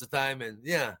Ross at the time. And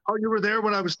Oh, you were there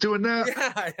when I was doing that?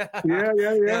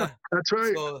 Yeah. That's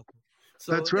right. So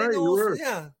that's right. You were.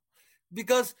 Yeah.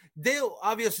 Because they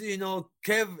obviously,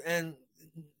 Kev and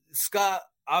Scott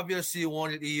obviously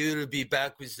wanted you to be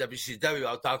back with WCW.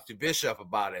 I'll talk to Bishop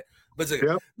about it. But it's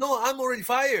no, I'm already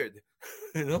fired.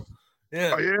 Yeah.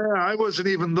 Oh, yeah, I wasn't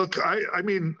even looking. I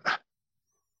mean,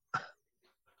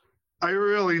 I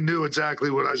really knew exactly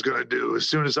what I was going to do as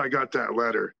soon as I got that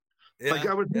letter. Yeah,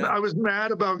 I was mad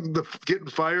about the getting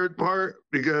fired part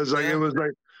because it was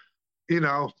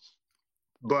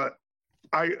but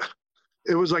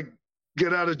it was like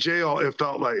get out of jail. It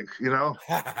felt like,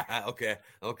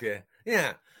 Okay.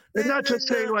 Yeah. And not to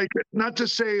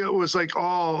say it was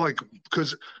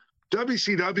because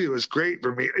WCW was great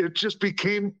for me. It just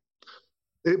became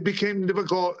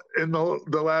difficult in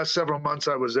the last several months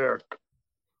I was there.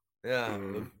 Yeah,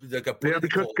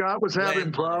 because Scott was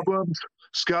having problems.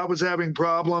 Scott was having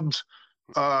problems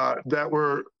that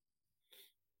were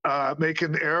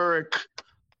making Eric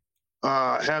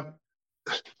have.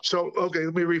 So okay,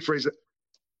 let me rephrase it.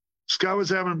 Scott was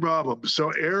having problems.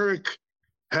 So Eric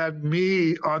had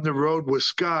me on the road with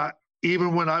Scott,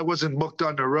 even when I wasn't booked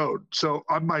on the road. So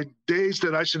on my days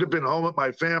that I should have been home with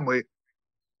my family,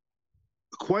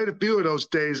 quite a few of those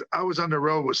days I was on the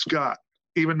road with Scott,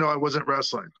 even though I wasn't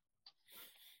wrestling.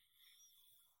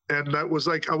 And that was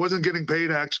like, I wasn't getting paid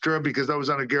extra because I was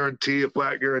on a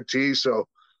flat guarantee. So,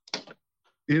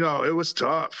 you know, it was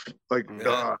tough. Like,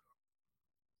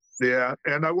 yeah.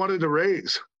 And I wanted a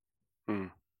raise.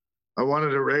 I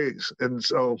wanted a raise. And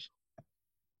so,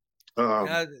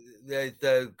 they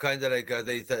kind of like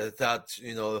they thought,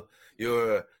 you know,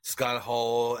 you're Scott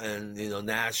Hall and, you know,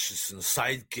 Nash's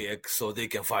sidekick, so they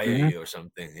can fire you or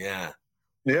something. Yeah.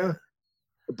 Yeah.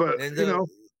 But, you know,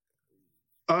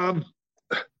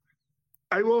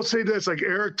 I will say this, like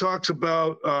Eric talks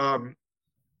about,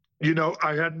 you know,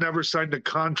 I had never signed a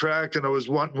contract and I was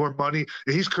wanting more money.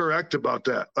 He's correct about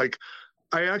that. Like,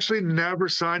 I actually never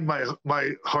signed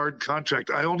my hard contract.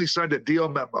 I only signed a deal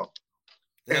memo.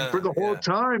 And for the whole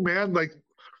time, man, like,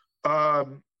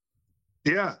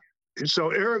 yeah. So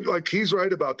Eric, like, he's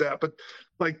right about that. But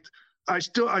like, I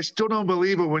still don't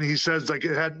believe it when he says like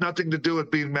it had nothing to do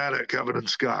with being mad at Kevin and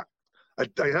Scott.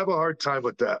 I have a hard time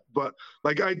with that. But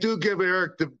like, I do give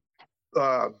Eric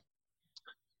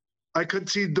I could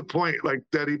see the point like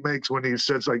that he makes when he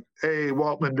says like, hey,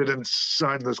 Waltman didn't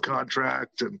sign this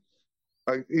contract. And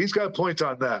he's got points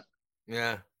on that.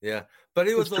 Yeah. Yeah. But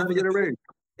he was trying to get a raise.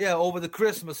 Yeah, over the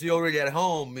Christmas, you're already at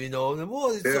home, you know. And,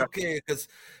 well, it's okay because,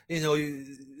 you know,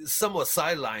 somewhat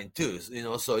sidelined too, you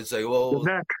know. So it's like, well,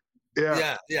 the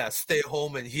neck. stay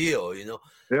home and heal, you know.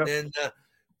 Yeah. And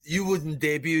you wouldn't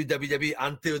debut WWE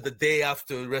until the day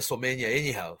after WrestleMania,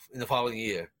 anyhow, in the following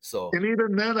year. So, and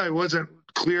even then, I wasn't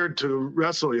cleared to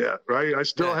wrestle yet, right? I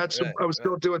still had some. I was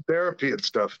still doing therapy and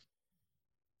stuff.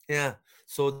 Yeah.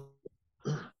 So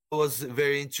it was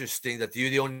very interesting that you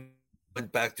the only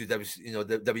went back to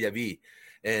WWE,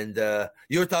 and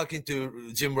you're talking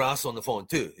to Jim Ross on the phone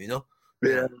too, you know.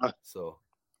 Yeah. So,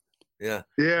 yeah.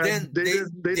 Yeah. Then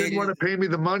they didn't want to pay me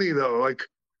the money though, like,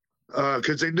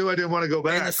 because they knew I didn't want to go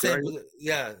back. Right?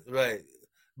 Yeah, right.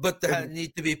 But they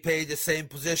need to be paid the same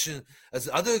position as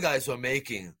other guys were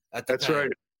making at the time. That's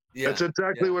right. Yeah. That's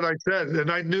exactly what I said, and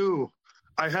I knew.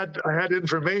 I had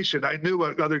information. I knew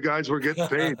what other guys were getting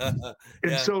paid,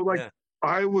 and so like.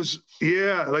 I was,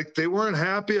 like they weren't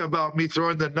happy about me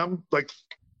throwing the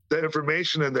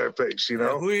information in their face, you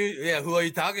know? Who are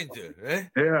you talking to, right?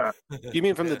 Yeah. You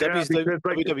mean from the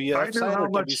WWF side or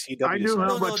WCW? I knew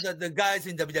how much. No, the guys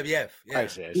in WWF. Yeah. I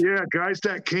see. Yeah, guys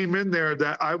that came in there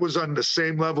that I was on the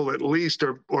same level at least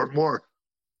or more.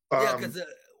 Because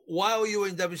while you were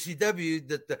in WCW,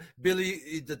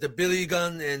 the Billy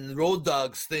Gunn and Road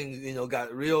Dogs thing, you know,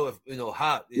 got real, you know,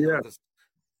 hot. You know,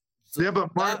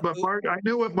 but Mark, I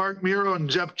knew what Mark Miro and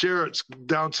Jeff Jarrett's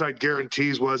downside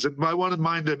guarantees was, and I wanted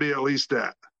mine to be at least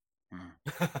that.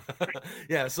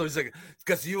 Yeah, so it's like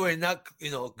because you were in that,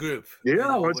 you know, group.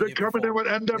 Yeah, I was coming in with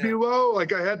NWO,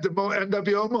 like I had the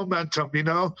NWO momentum. You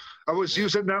know, I was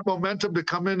using that momentum to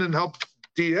come in and help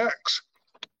DX.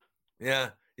 Yeah,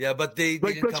 but they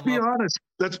let's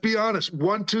be honest.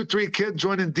 1, 2, 3 Kid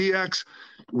joining DX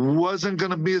wasn't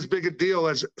going to be as big a deal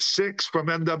as 6 from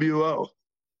NWO.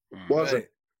 Wasn't. Right.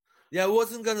 Yeah, it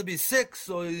wasn't gonna be 6,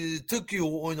 so it took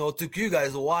you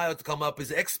guys a while to come up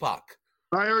with X-PAC.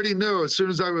 I already knew as soon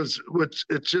as I was,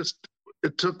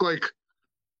 it took like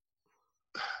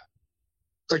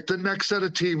the next set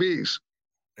of TVs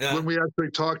when we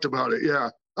actually talked about it.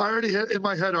 Yeah, I already had in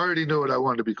my head. I already knew what I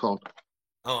wanted to be called.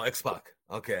 Oh, X-PAC.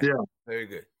 Okay. Yeah. Very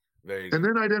good. And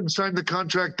then I didn't sign the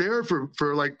contract there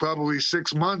for like probably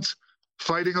 6 months,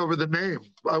 fighting over the name.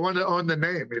 I wanted to own the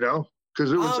name, you know.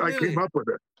 Because it was, really? I came up with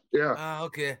it. Yeah.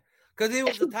 Okay.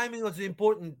 Because the timing was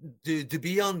important to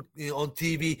be on on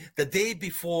TV the day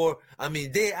before. I mean,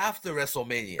 day after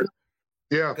WrestleMania.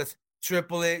 Yeah. Because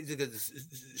Triple H, because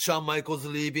Shawn Michaels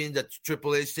leaving, that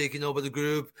Triple H taking over the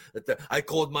group. I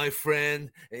called my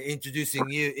friend, introducing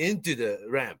you into the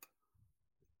ramp.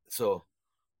 So.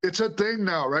 It's a thing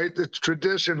now, right? It's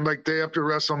tradition. Like day after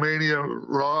WrestleMania,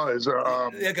 Raw is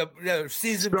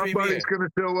season somebody's premiere. Somebody's going to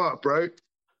show up, right?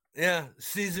 Yeah,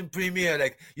 season premiere.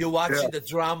 Like you're watching the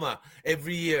drama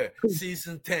every year.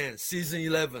 Season 10, season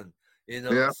 11. You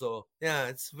know, so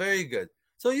it's very good.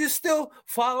 So you still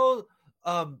follow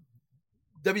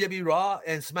WWE Raw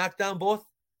and SmackDown both?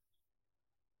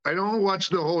 I don't watch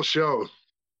the whole show.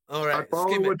 All right, I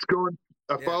follow what's going.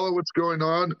 Follow what's going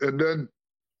on, and then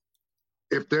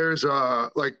if there's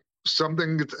like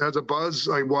something that has a buzz,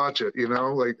 I watch it. You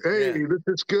know, like hey, this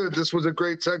is good. This was a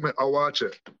great segment. I'll watch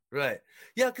it. Right.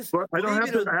 Yeah, because I don't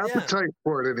have the appetite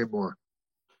for it anymore.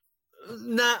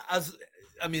 Not as,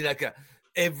 I mean, like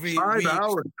every 5 week,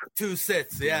 hours. 2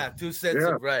 sets. Yeah, 2 sets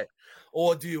of, right.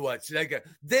 Or do you watch, like,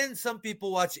 then some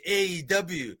people watch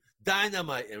AEW,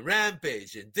 Dynamite, and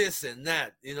Rampage, and this and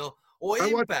that, you know, or I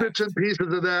Impact. watch bits and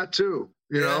pieces of that too,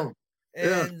 you know.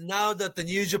 And now that the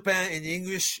New Japan in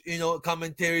English, you know,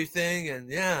 commentary thing,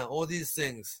 and all these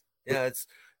things. Yeah,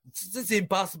 it's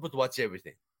impossible to watch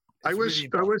everything. I wish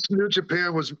New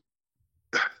Japan was.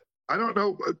 I don't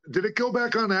know. Did it go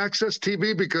back on Access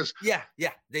TV? Because yeah,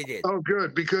 they did. Oh,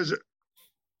 good, because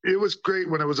it was great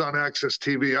when it was on Access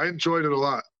TV. I enjoyed it a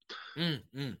lot.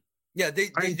 Yeah,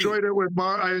 I enjoyed it with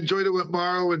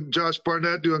Morrow and Josh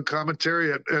Barnett doing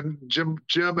commentary, and Jim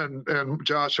and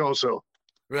Josh also.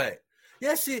 Right.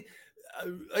 Yeah. See,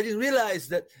 I didn't realize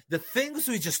that the things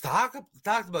we just talked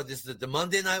about, this the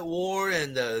Monday Night War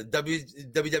and the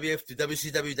WWF to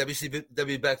WCW,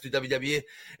 WCW back to WWE,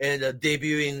 and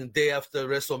debuting day after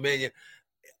WrestleMania.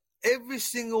 Every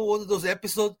single one of those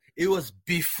episodes, it was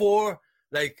before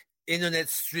like internet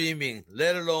streaming,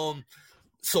 let alone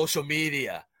social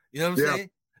media. You know what I'm saying?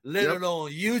 Let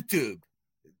alone YouTube.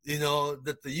 You know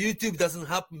that the YouTube doesn't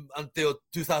happen until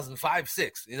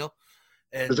 2005-06. You know.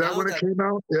 And is that when it came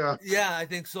out? Yeah. Yeah, I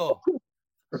think so.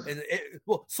 And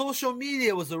social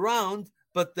media was around,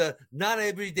 but not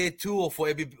everyday tool for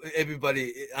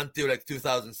everybody until like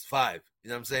 2005. You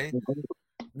know what I'm saying?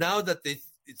 Now that it's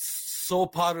so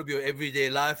part of your everyday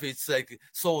life, it's like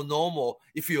so normal.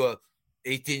 If you're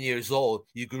 18 years old,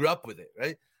 you grew up with it,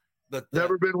 right? But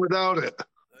never been without it.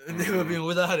 Never been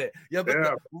without it. Yeah,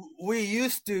 but we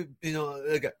used to, you know,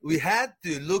 like we had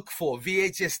to look for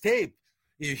VHS tape.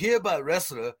 You hear about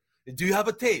wrestler, do you have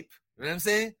a tape? You know what I'm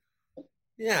saying?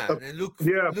 Yeah. And look,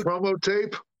 promo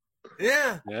tape.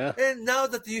 Yeah. And now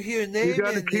that you hear name, you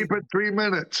got to keep it 3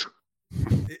 minutes.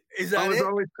 Is that I was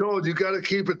always told you got to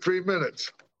keep it 3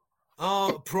 minutes.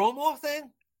 Promo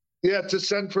thing? Yeah, to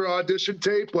send for audition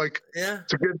tape, like to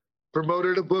get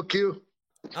promoter to book you.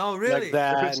 Oh, really? Like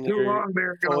that, if it's too long,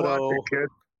 they're going to watch it,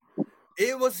 kid.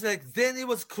 It was like, then it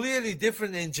was clearly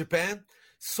different in Japan.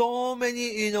 So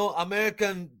many, you know,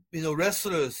 American, you know,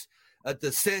 wrestlers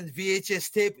send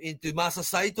VHS tape into Masa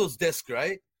Saito's desk,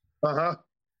 right?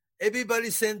 Everybody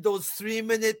sent those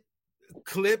 3-minute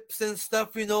clips and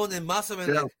stuff, you know, and then Masa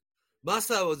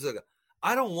was like,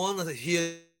 I don't want to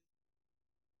hear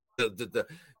the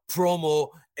promo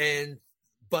and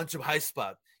bunch of high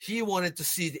spot. He wanted to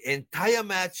see the entire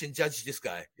match and judge this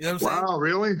guy. You know what I'm saying? Wow,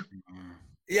 really?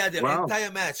 Yeah, the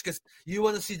entire match, because you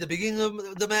want to see the beginning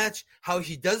of the match, how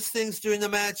he does things during the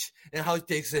match, and how he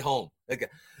takes it home.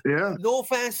 Like, no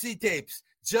fancy tapes.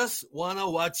 Just want to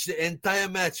watch the entire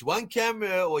match. One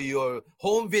camera or your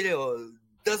home video,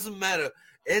 doesn't matter.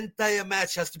 Entire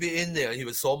match has to be in there. And he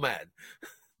was so mad.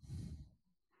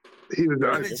 He was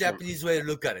the Japanese way to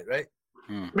look at it, right?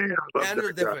 Man, a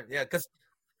little different. Yeah,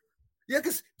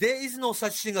 because there is no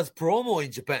such thing as promo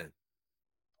in Japan.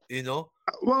 You know.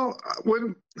 Well,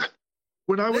 when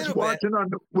I was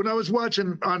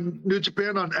watching on New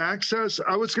Japan on Access,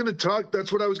 I was going to talk.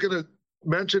 That's what I was going to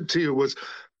mention to you was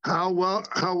how well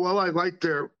I liked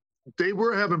they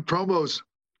were having promos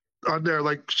on there,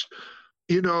 like,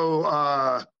 you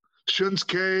know,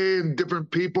 Shunsuke and different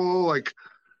people, like,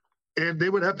 and they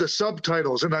would have the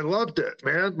subtitles, and I loved it,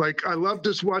 man. Like, I loved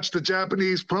to watch the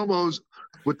Japanese promos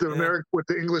with the with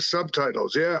the English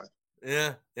subtitles. Yeah.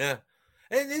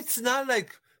 And it's not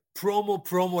like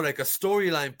promo like a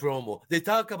storyline promo. They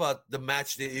talk about the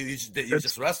match that you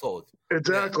just wrestled.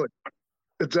 Exactly.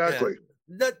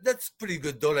 That's pretty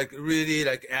good though. Like really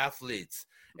like athletes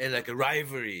and like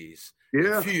rivalries,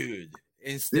 feud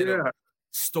instead of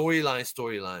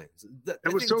storylines.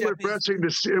 It was so refreshing to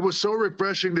see. It was so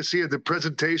refreshing to see the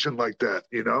presentation like that.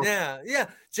 You know. Yeah.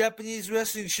 Japanese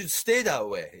wrestling should stay that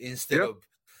way instead of,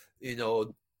 you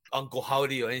know, Uncle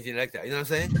Howdy or anything like that. You know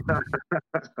what I'm saying?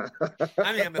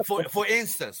 I mean, for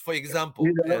instance, for example.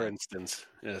 For instance,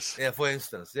 yes. Yeah, for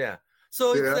instance, yeah.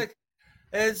 So it's like,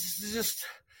 it's just,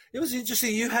 it was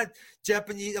interesting. You had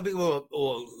Japanese, I mean,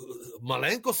 or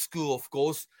Malenko school, of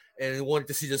course, and wanted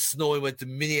to see the snow and went to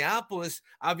Minneapolis.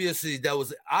 Obviously, that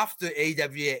was after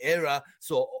AWA era.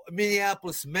 So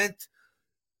Minneapolis meant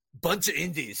bunch of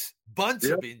indies, of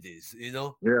indies, you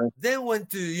know? Yeah. Then went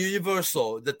to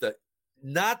Universal, that the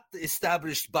not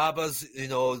established Babas, you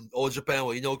know, Old Japan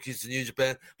or Inoki's New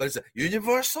Japan, but it's a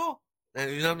Universal. And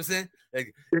you know what I'm saying?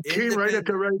 Like it came right at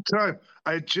the right time.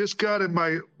 I just got in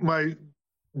my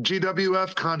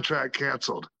GWF contract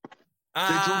canceled.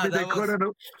 They told me they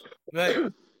couldn't.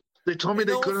 Right. They told me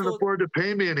they couldn't afford to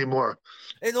pay me anymore.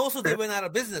 And also, they went out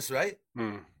of business, right?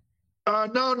 No,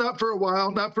 not for a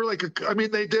while. Not for I mean,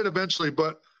 they did eventually,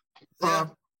 but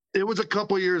It was a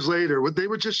couple years later. They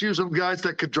were just using guys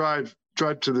that could drive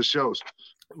to the shows.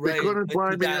 Right. They couldn't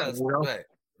fly me in,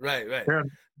 Right.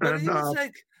 And, but it was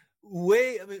like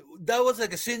that was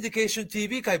like a syndication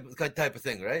TV type of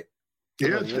thing, right?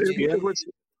 Yes,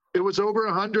 it was over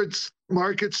 100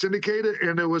 markets syndicated,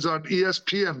 and it was on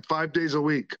ESPN 5 days a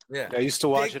week. Yeah, I used to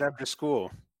watch it after school.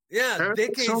 Yeah,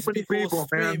 decades so many before people,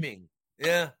 streaming. Man.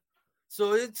 Yeah,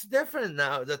 so it's different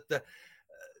now that the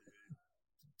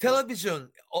television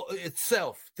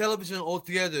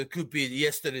altogether could be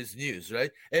yesterday's news,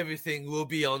 right? Everything will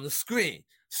be on the screen,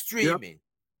 streaming. Yep.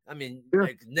 I mean,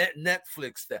 like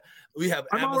Netflix. That we have.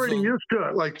 I'm Amazon. already used to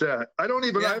it like that. I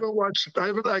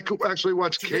haven't actually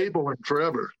watched cable in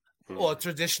forever. Or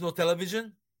traditional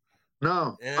television.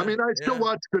 No, I mean I still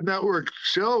watch the network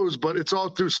shows, but it's all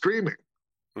through streaming.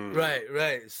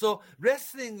 Right. So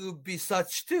wrestling would be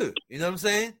such too. You know what I'm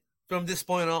saying? From this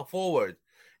point on forward,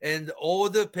 and all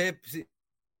the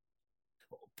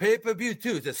pay-per-view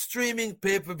too. The streaming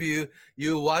pay-per-view.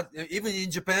 You watch even in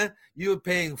Japan, you're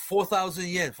paying 4,000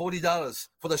 yen, $40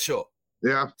 for the show.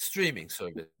 Yeah. Streaming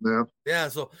service. Yeah. Yeah.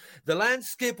 So the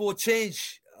landscape will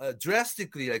change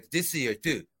drastically, like this year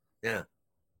too. Yeah.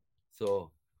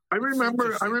 So I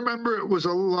remember it was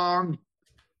a long.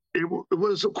 It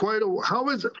was quite a.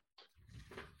 How's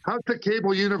the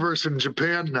cable universe in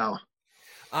Japan now?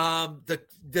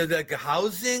 The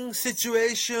housing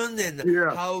situation and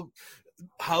how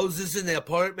houses in the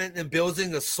apartment and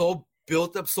building are so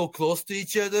built up so close to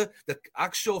each other, the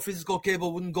actual physical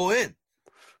cable wouldn't go in.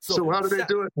 So how do they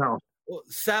do it now? Well,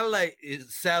 satellite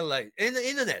and the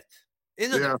internet,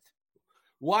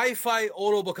 Wi-Fi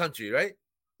all over country, right?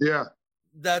 Yeah.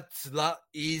 That's a lot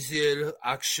easier to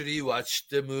actually watch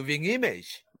the moving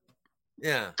image.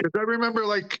 Yeah. Because I remember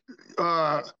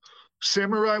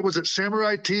Samurai, was it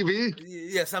Samurai TV?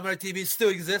 Yeah, Samurai TV still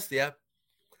exists, yeah.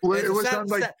 Well, it was on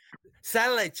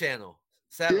satellite channel.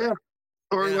 Yeah.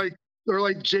 Or like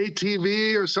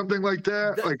JTV or something like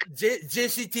that.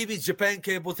 JCTV, Japan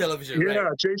Cable Television. Yeah,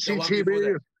 right?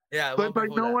 JCTV. Yeah, but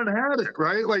no one had it,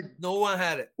 right? Like no one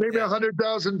had it. Maybe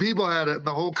 100,000 people had it in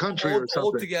the whole country or something.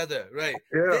 All together, right?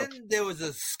 Yeah. Then there was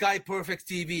a Sky Perfect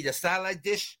TV, the satellite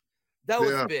dish. That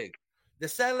was big. The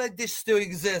satellite dish still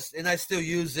exists, and I still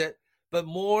use it. But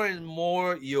more and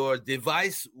more, your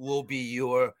device will be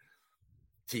your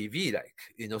TV,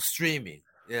 streaming.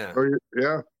 Yeah.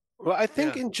 Yeah. Well, I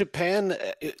think in Japan,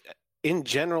 in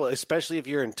general, especially if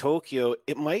you're in Tokyo,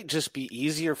 it might just be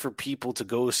easier for people to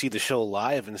go see the show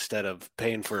live instead of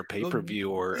paying for a pay-per-view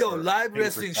or live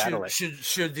wrestling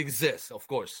should exist, of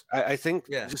course. I think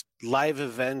just live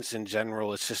events in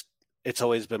general, it's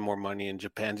always been more money in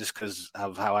Japan just because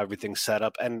of how everything's set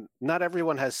up, and not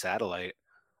everyone has satellite.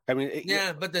 I mean,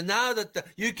 but now that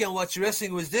you can watch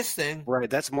wrestling with this thing, right?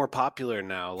 That's more popular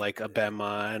now, like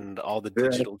Abema and all the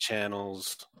digital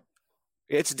channels.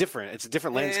 It's different. It's a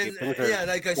different landscape.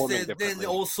 Like I said, then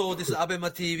also this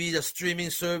Abema TV, the streaming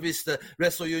service, the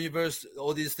Wrestle Universe,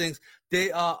 all these things,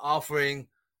 they are offering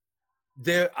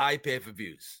their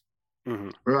pay-per-views. Mm-hmm.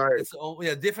 Right. It's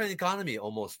different economy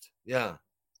almost. Yeah.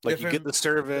 Like you get the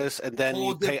service and then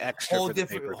you pay extra for the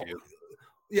pay-per-view.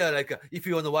 Yeah, like if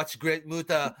you want to watch Great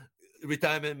Muta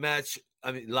retirement match,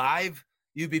 live,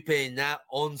 you'll be paying that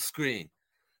on screen.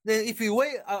 Then if you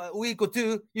wait a week or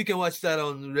two, you can watch that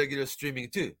on regular streaming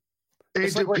too. Hey,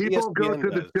 do people go to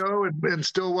the show and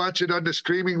still watch it on the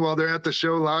streaming while they're at the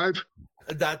show live?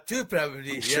 That too,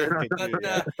 probably.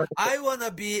 Yeah. But I want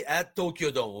to be at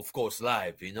Tokyo Dome, of course,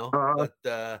 live, But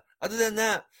other than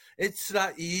that, it's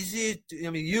not easy.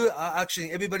 You are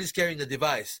actually, everybody's carrying the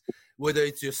device, whether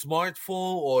it's your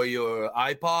smartphone or your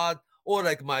iPod or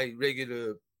like my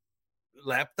regular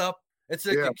laptop. It's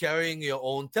like you're carrying your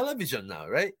own television now,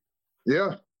 right?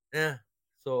 Yeah. Yeah.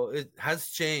 So it has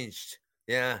changed.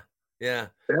 Yeah. Yeah,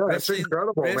 it's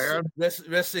incredible, man.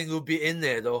 Wrestling will be in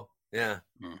there, though. Yeah.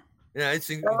 Yeah, it's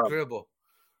incredible.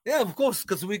 Yeah, of course,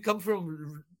 because we come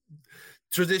from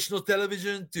traditional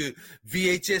television to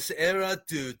VHS era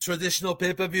to traditional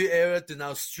pay-per-view era to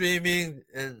now streaming.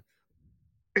 And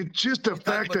it's just the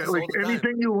fact that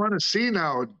anything you want to see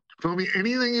now,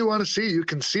 anything you want to see, you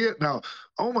can see it now.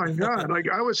 Oh my God.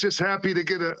 I was just happy to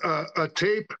get a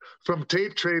tape from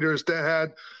Tape Traders that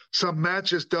had some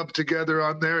matches dubbed together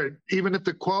on there. And even if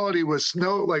the quality was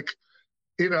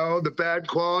the bad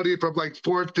quality from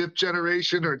fourth, fifth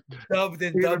generation or dubbed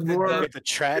the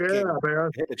tracking. Yeah,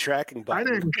 man. Hit the tracking button.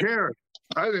 I didn't care.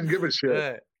 I didn't give a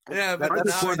shit. Yeah, but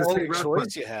that's the only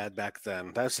choice you had back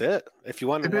then. That's it. If you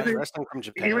wanted to watch wrestling from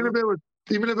Japan,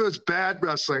 even if it was bad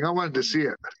wrestling, I wanted to see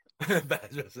it.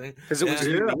 Bad wrestling, because it was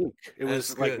unique. It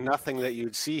was nothing that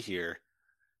you'd see here.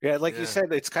 Yeah, like you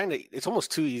said, it's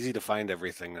almost too easy to find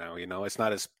everything now. It's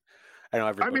not as I know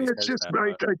everybody. I mean, it's just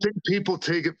I think people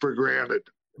take it for granted.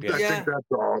 I think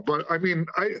that's all. But I mean,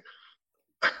 I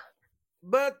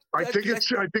think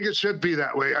it should be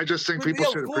that way. I just think people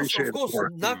should appreciate it. Of course,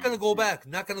 not going to go back.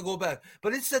 Not going to go back.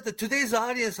 But it's that today's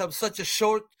audience have such a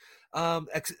short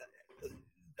attention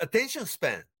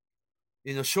span.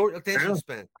 Short attention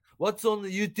span. What's on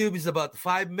YouTube is about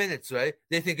 5 minutes, right?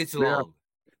 They think it's long.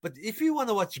 But if you want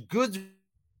to watch good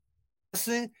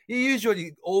wrestling, you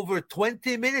usually over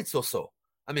 20 minutes or so.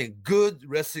 I mean, good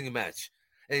wrestling match.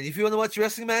 And if you want to watch a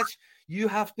wrestling match, you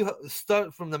have to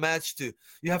start from the match to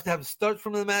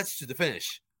the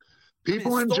finish.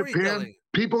 People in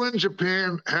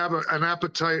Japan have an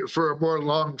appetite for a more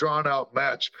long, drawn out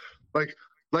match, like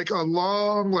a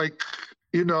long,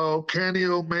 Kenny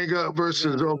Omega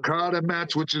versus Okada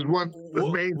match, which is one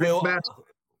amazing match.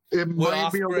 It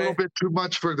might be a little bit too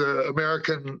much for the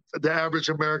average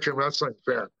American wrestling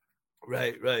fan.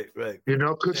 Right.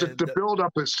 Because the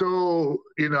build-up is so,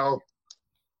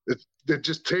 they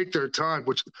just take their time,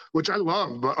 which I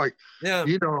love. But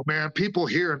man, people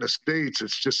here in the States,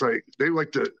 it's just like they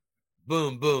like to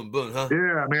boom, boom, boom, huh?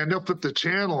 Yeah, man, they'll put the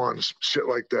channel on shit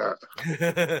like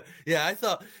that. Yeah, I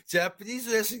thought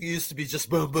Japanese wrestling used to be just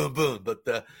boom, boom, boom, but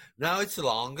now it's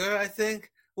longer, I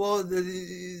think. Well,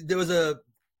 there was a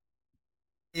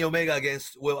Omega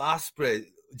against Will Ospreay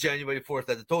January 4th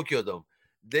at the Tokyo Dome.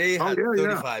 They had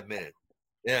 35 minutes.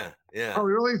 Yeah. Oh,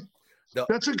 really?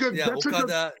 That's a good. That's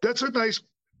a nice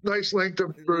length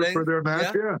for their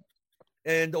match. Yeah.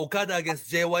 And Okada against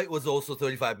Jay White was also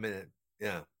 35 minutes.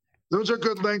 Yeah. Those are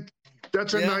good length.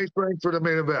 That's a nice length for the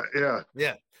main event. Yeah.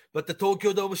 Yeah. But the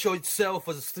Tokyo Dome show itself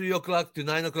was 3 o'clock to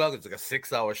 9 o'clock. It's like a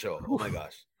 6-hour show. Oh my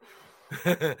gosh.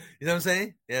 You know what I'm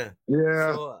saying? Yeah.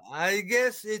 Yeah. So I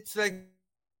guess it's like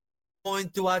going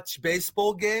to watch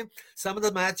baseball game. Some of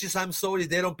the matches, I'm sorry,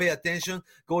 they don't pay attention.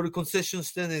 Go to concession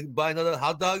stand and buy another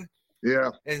hot dog.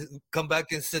 Yeah. And come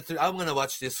back and sit through. I'm going to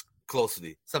watch this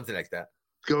closely. Something like that.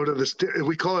 Go to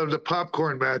we call it the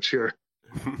popcorn match here.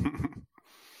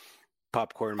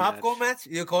 Popcorn match?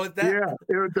 You call it that? Yeah.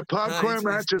 The popcorn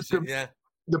match is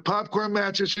the popcorn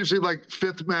match is usually like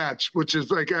fifth match, which is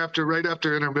like right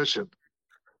after intermission.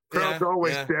 Crowd's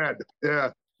always dead.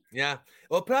 Yeah. Yeah.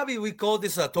 Well, probably we call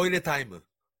this a toilet time.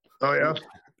 Oh, yeah.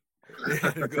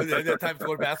 Time to go to the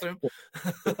bathroom.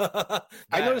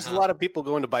 I noticed a lot of people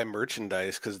going to buy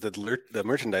merchandise because the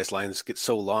merchandise lines get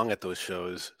so long at those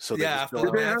shows. So they have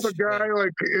a guy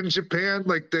like in Japan,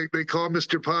 like they call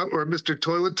Mr. Pop or Mr.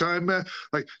 Toilet Time.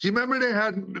 Like, do you remember they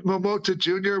had Momota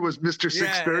Jr. was Mr.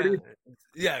 630?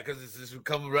 Yeah, because it's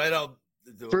coming right out.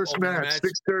 First match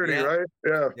 6:30, right?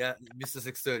 Yeah, Mr.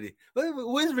 6:30. But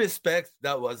with respect,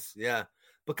 that was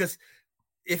because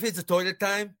if it's a toilet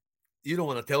time, you don't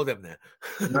want to tell them that.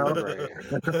 No. You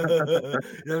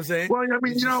know what I'm saying? Well, I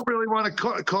mean, you don't really want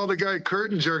to call the guy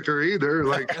curtain jerker either.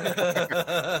 Like,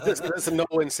 that's a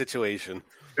no-win situation.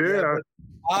 Yeah.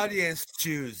 Audience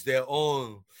choose their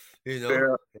own,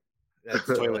 That's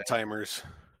toilet timers.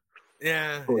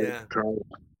 Yeah.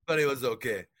 But it was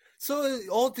okay. So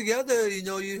altogether,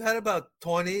 you had about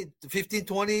 15,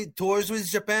 20 tours with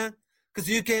Japan? Because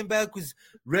you came back with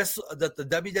the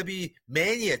WWE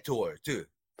Mania tour, too.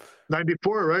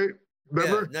 94, right?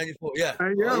 Remember? 94, yeah.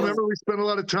 Remember we spent a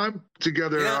lot of time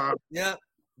together. Yeah,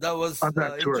 that was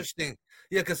interesting.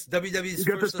 Yeah, because WWE's you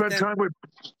got to spend time with.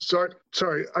 Sorry,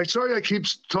 I keep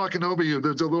talking over you.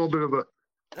 There's a little bit of a.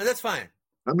 That's fine.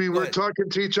 I mean, we're talking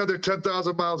to each other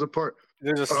 10,000 miles apart.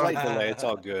 There's a slight delay. It's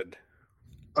all good.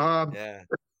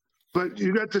 But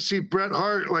you got to see Bret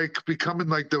Hart becoming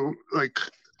being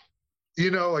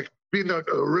a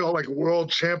real world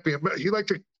champion.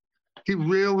 He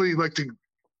really liked to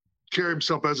carry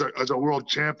himself as a world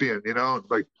champion,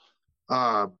 that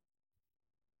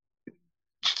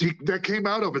came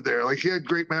out over there. Like, he had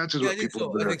great matches with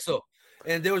people. I think so.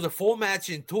 And there was a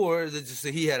 4-match tour that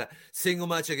he had a single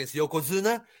match against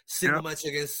Yokozuna, single match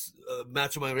against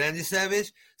Macho Man Randy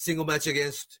Savage, single match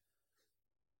against.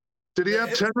 Did he have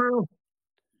Tenryu?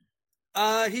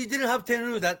 He didn't have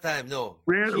Tenryu that time. No,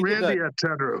 Randy had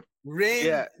Tenryu.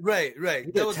 Right.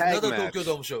 That was another Tokyo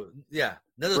Dome show. Yeah,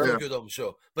 Tokyo Dome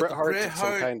show. But Bret Hart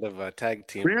some kind of a tag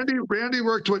team. Randy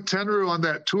worked with Tenryu on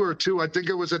that tour too. I think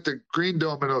it was at the Green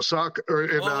Dome in Osaka or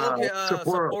in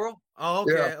Sapporo. Oh,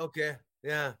 okay.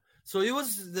 Yeah. So it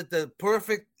was the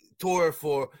perfect tour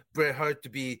for Bret Hart to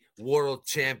be world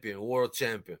champion.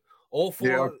 All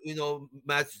 4,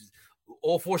 matches,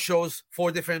 all 4 shows,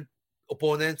 4 different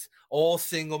opponents, all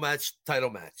single match,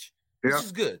 title match, which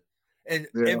is good. And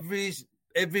every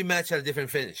match had a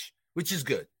different finish, which is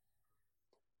good.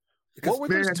 What were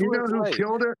those Man, tours you know who like?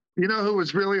 killed it? You know who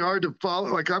was really hard to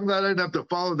follow? Like, I'm glad I didn't have to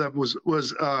follow them. Was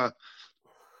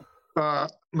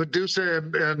Medusa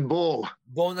and Bull.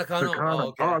 Bull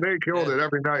Nakano. Oh, they killed it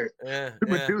every night. Yeah,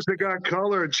 Medusa got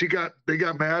color, and they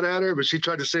got mad at her, but she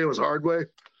tried to say it was hard way.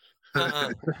 Bull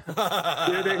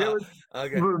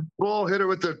hit her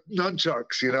with the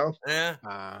nunchucks, you know? Yeah.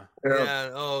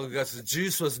 Oh, because the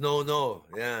juice was no.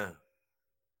 Yeah.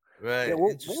 Right. Yeah,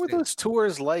 what were those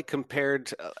tours like compared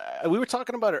to, we were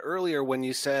talking about it earlier when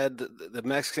you said the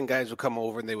Mexican guys would come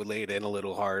over and they would lay it in a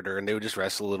little harder and they would just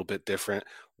wrestle a little bit different.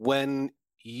 When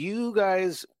you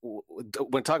guys,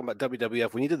 when talking about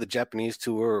WWF, when you did the Japanese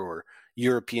tour or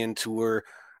European tour,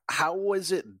 how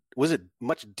was it? Was it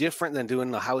much different than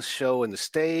doing the house show in the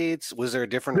States? Was there a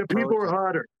different approach? The people were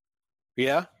hotter.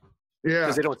 Yeah? Yeah.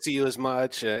 Because they don't see you as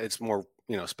much. It's more,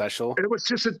 special. It was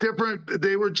just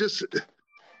they were just...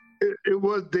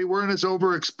 they weren't as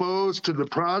overexposed to the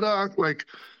product, like,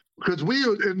 because we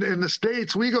in the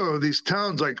States we go to these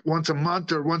towns like once a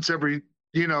month or once every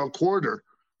quarter,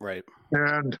 right?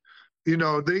 And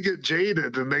they get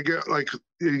jaded and they get like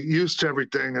used to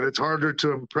everything, and it's harder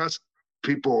to impress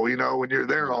people when you're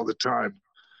there all the time.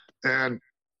 And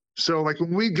so like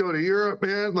when we go to Europe,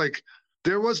 man, like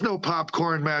there was no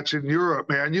popcorn match in Europe,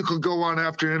 man. You could go on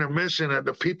after intermission and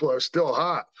the people are still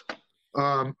hot.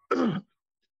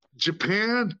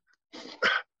 Japan,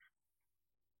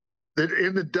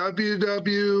 in the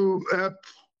WWF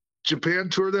Japan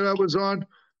tour that I was on,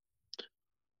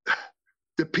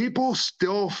 the people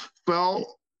still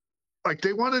felt like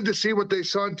they wanted to see what they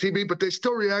saw on TV, but they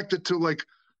still reacted to, like,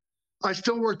 I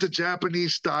still worked the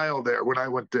Japanese style there when I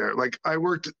went there. Like I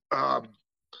worked, how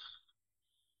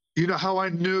I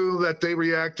knew that they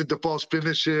reacted to false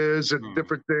finishes and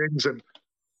different things, and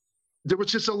there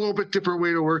was just a little bit different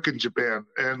way to work in Japan,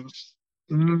 and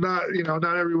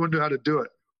not everyone knew how to do it,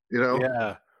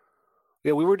 Yeah.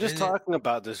 Yeah, we were just talking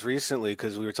about this recently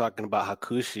because we were talking about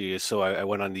Hakushi. So I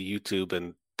went on to YouTube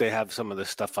and they have some of this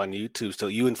stuff on YouTube. So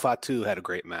you and Fatu had a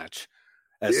great match.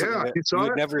 You saw you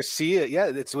would it? never see it. Yeah,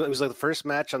 it was like the first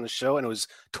match on the show, and it was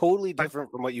totally different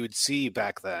from what you would see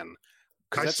back then.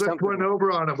 I slipped one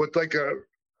over on him with like a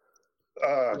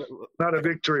not a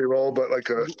victory roll, but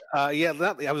like a I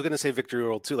was going to say victory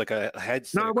roll too, like a head.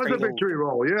 No, it was a victory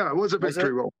roll. Yeah, it was a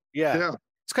victory roll. Yeah.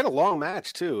 It's kind of a long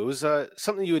match too. It was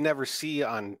something you would never see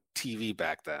on TV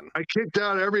back then. I kicked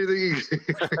out everything.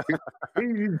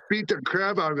 He beat the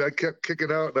crap out of me. I kept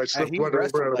kicking out, and I slipped one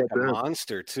over like a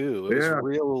monster too. It was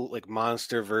real, like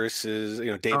monster versus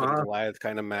David and Goliath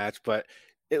kind of match. But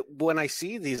when I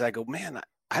see these, I go, man,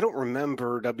 I don't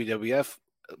remember WWF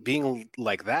being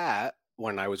like that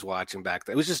when I was watching back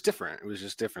then. It was just different.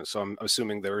 So I'm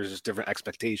assuming there was just different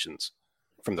expectations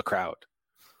from the crowd.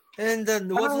 And then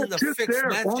wasn't a fixed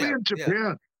match. Only in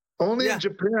Japan. Only in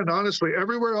Japan, honestly.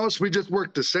 Everywhere else, we just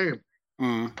worked the same.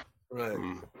 Right.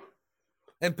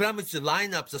 And pretty much the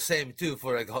lineup's the same, too,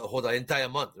 for like the entire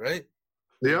month, right?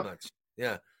 Yeah.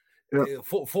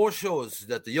 Four shows,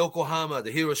 that the Yokohama,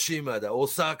 the Hiroshima, the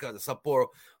Osaka, the Sapporo,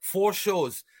 4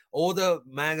 shows, all the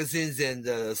magazines and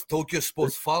Tokyo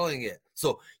Sports following it.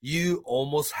 So you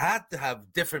almost had to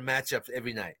have different matchups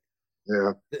every night.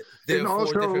 Yeah. There are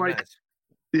 4 different matches.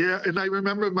 Yeah, and I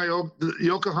remember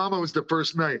Yokohama was the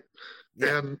first night,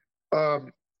 and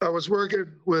I was working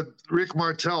with Rick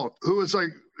Martel, who was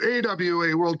like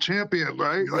AWA world champion,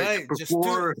 right? Right, like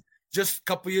before, just a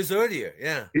couple years earlier,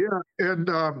 Yeah, and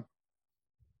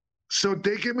so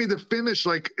they give me the finish,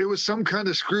 like it was some kind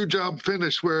of screw job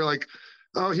finish where like,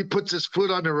 oh, he puts his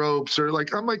foot on the ropes, or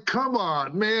like, I'm like, come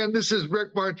on, man, this is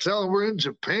Rick Martel, and we're in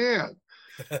Japan.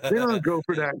 They don't go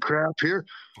for that crap here.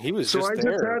 He was I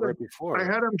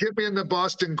had him get me in the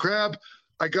Boston Crab.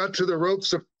 I got to the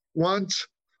ropes once,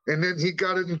 and then he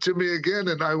got it into me again,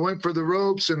 and I went for the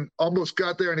ropes and almost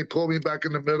got there, and he pulled me back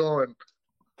in the middle, and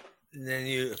then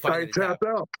I tapped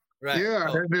out. Right.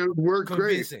 Yeah, and it worked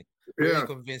convincing. Great. Really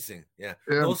convincing. Yeah.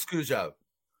 No screw job.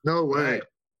 No way. Right.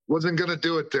 Wasn't going to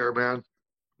do it there, man.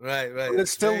 Right. It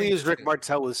still leaves Rick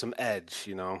Martel with some edge,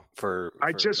 I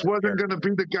just wasn't going to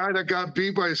be the guy that got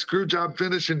beat by a screw job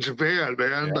finish in Japan,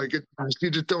 man. Yeah. Like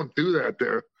you just don't do that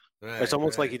there. Right, it's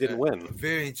almost like he didn't win.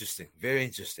 Very interesting. Yeah.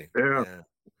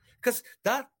 Because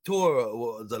that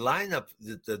tour, the lineup,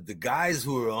 the guys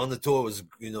who were on the tour was,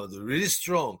 they're really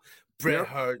strong. Bret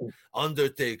Hart,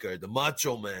 Undertaker, the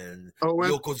Macho Man,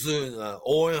 Yokozuna,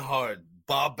 Owen Hart,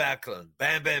 Bob Backlund,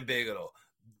 Bam Bam Bigelow,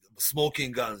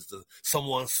 Smoking Guns, the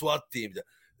Someone SWAT team, the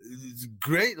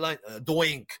great line,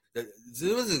 Doink. It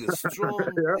was a strong,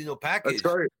 package.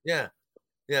 That's right. Yeah.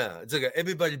 It's like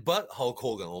everybody but Hulk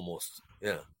Hogan almost.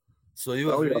 Yeah. So he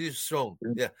was really strong.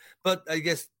 Yeah. But I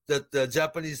guess that the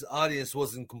Japanese audience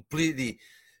wasn't completely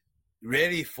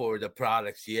ready for the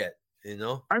products yet, you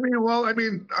know? I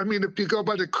mean, if you go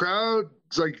by the crowd,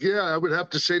 it's like, yeah, I would have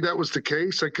to say that was the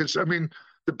case. Like, 'cause, I mean,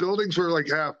 the buildings were like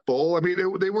half full. I mean,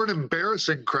 they weren't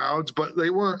embarrassing crowds, but they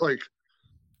weren't like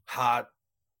hot.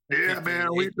 Yeah, 15,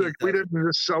 man, we didn't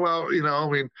just sell out, you know. I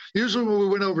mean, usually when we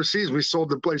went overseas, we sold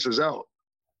the places out.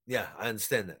 Yeah, I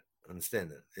understand that.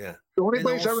 Yeah. The only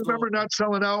place I remember not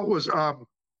selling out was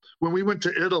when we went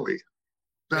to Italy.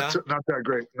 Not that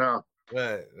great, no.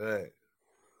 Right.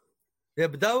 Yeah,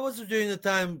 but that was during the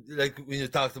time, like when you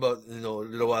talked about, you know, a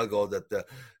little while ago, that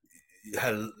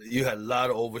you had a lot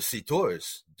of overseas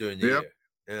tours during the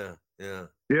year. Yeah.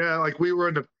 Yeah, like we were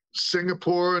in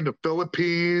Singapore and the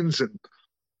Philippines and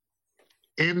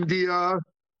India,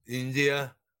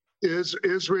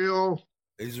 Israel.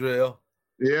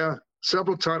 Yeah,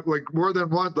 several times, like more than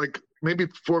one, like maybe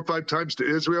 4 or 5 times to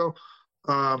Israel,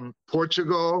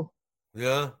 Portugal.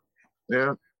 Yeah.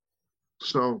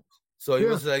 So it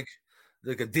was like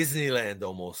a Disneyland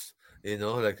almost, you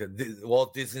know, like a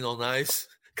Walt Disney on Ice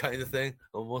kind of thing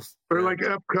almost. Or like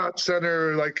Epcot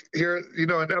Center, like here, you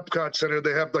know, in Epcot Center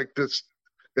they have like this.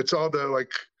 It's all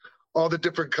the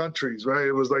different countries, right?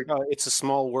 It was like It's a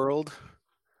Small World.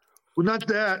 Well, not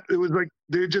that. It was like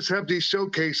they just have these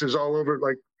showcases all over,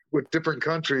 like with different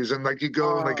countries, and like you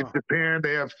go like in Japan,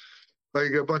 they have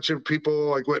like a bunch of people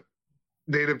like with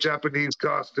native Japanese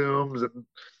costumes and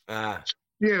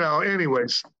you know.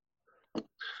 Anyways,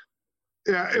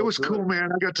 yeah, it was cool,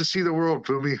 man. I got to see the world,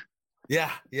 Fumi.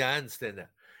 Yeah, I understand that.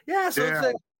 Yeah, so it's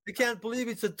like I can't believe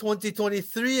it's a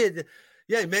 2023.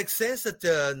 Yeah, it makes sense that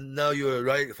now you're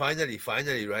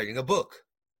finally writing a book.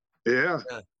 Yeah.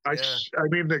 I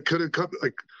mean, they could have come,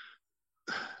 like,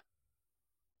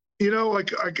 you know,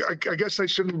 like I guess I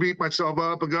shouldn't beat myself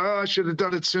up and go, I should have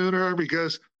done it sooner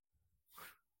because,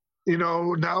 you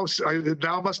know, now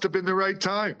must have been the right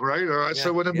time, right? Or else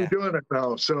I wouldn't be doing it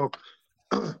now. So,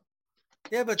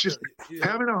 yeah, but just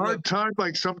having a hard time,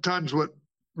 like sometimes with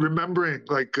remembering,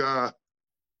 like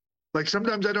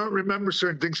sometimes I don't remember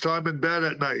certain things till I'm in bed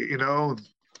at night, you know?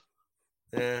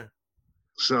 Yeah.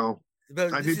 So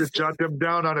I need to jot them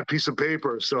down on a piece of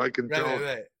paper so I can tell.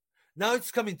 Right. Now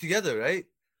it's coming together, right?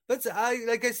 But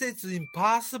like I said, it's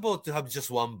impossible to have just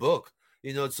one book,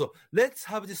 you know? So let's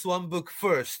have this one book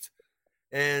first.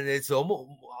 And it's almost,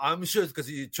 I'm sure it's because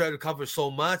you try to cover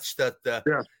so much that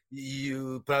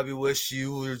you probably wish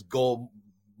you would go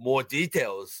more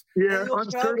details. Yeah,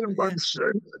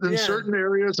 in certain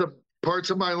areas of parts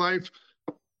of my life,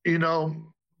 you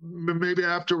know, maybe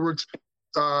afterwards,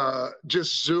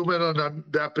 just zoom in on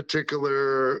that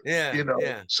particular,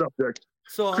 subject.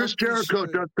 So Chris Jericho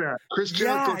does that. Chris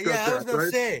Jericho does that, I was gonna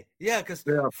right? say, because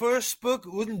first book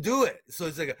wouldn't do it. So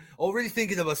it's like already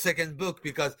thinking of a second book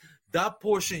because that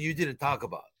portion you didn't talk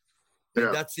about.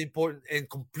 And that's important and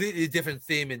completely different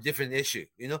theme and different issue,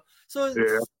 you know? So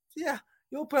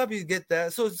you'll probably get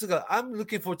that. So it's like I'm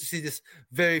looking forward to see this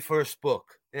very first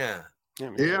book. Yeah.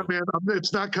 Yeah, man.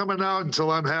 It's not coming out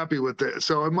until I'm happy with it.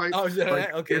 So it might. Oh, is that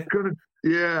right? Okay. It's gonna.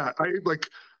 Yeah, I like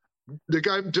the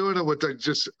guy I'm doing it with. I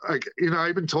just like I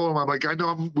even told him I'm like I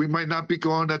know we might not be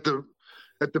going at the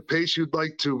pace you'd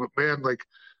like to, but man, like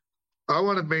I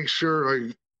want to make sure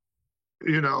I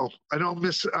don't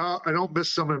miss out. I don't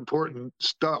miss some important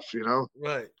stuff. You know.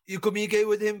 Right. You communicate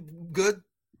with him good.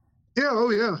 Yeah. Oh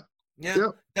yeah.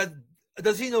 Yeah.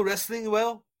 Does he know wrestling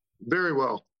well? Very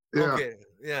well. Yeah. Okay.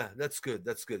 Yeah, that's good.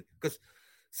 Because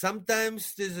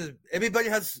sometimes everybody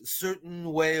has a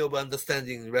certain way of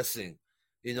understanding wrestling,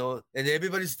 you know, and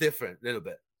everybody's different a little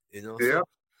bit, you know. Yeah. So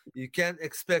you can't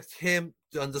expect him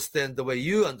to understand the way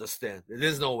you understand.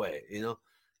 There's no way, you know.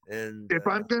 And if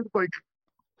I'm like,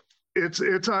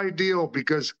 it's ideal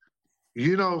because,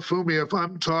 you know, Fumi, if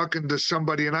I'm talking to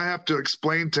somebody and I have to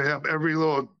explain to him every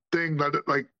little thing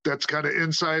that's kind of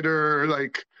insider,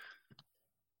 like,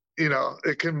 you know,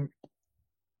 it can.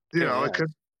 It can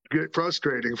get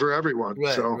frustrating for everyone.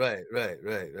 Right, so. Right.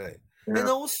 Yeah. And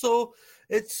also,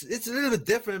 it's a little bit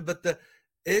different, but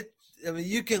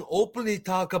you can openly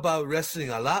talk about wrestling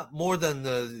a lot more than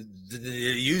you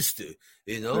used to.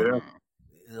 You know. Yeah.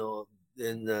 You know,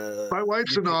 and my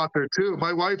wife's an author too.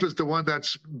 My wife is the one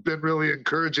that's been really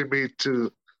encouraging me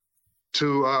to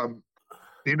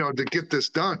get this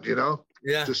done. You know.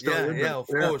 Yeah, of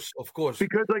course.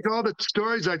 Because like all the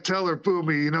stories I tell her,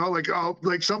 Fumi, you know,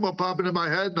 like some will pop into my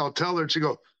head and I'll tell her and she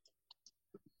go,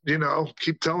 you know,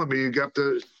 keep telling me you got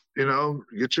to, you know,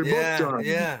 get your book done.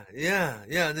 Yeah.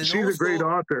 And she's a great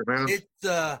author, man.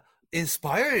 It's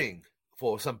inspiring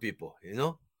for some people, you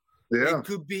know. it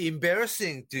could be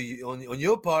embarrassing to you on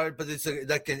your part, but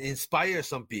that can inspire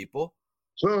some people.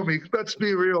 So, let's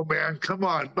be real, man. Come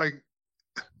on. Like,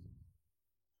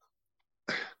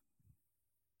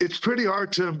 it's pretty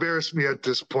hard to embarrass me at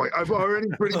this point. I've already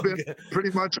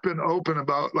pretty much been open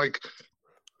about, like,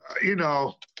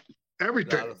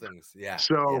 everything. A lot of things. Yeah.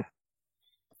 So,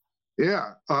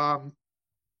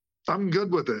 I'm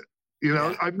good with it.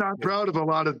 I'm not proud of a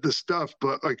lot of the stuff,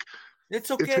 but like, it's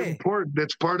okay. It's important.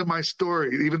 It's part of my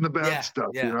story, even the bad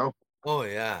stuff. Oh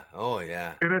yeah.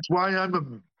 And it's why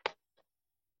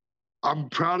I'm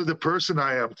proud of the person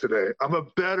I am today. I'm a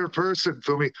better person,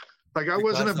 for me. Like, I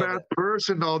wasn't a bad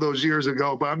person all those years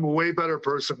ago, but I'm a way better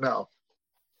person now.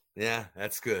 Yeah,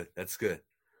 that's good. Yeah,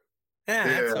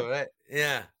 that's all right.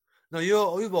 Yeah. No,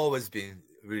 you've always been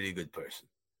a really good person.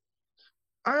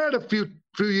 I had a few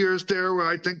years there where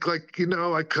I think, like,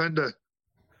 I kind of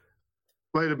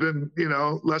might have been,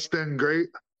 less than great.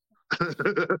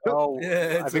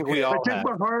 I think we all. I think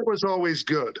my heart was always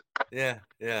good. Yeah.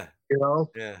 Yeah.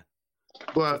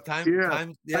 But I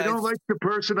don't like the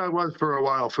person I was for a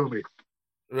while, Fumi.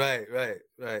 Right.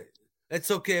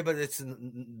 It's okay, but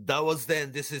that was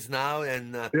then. This is now,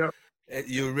 and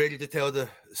you're ready to tell the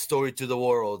story to the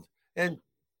world, and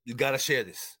you gotta share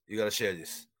this.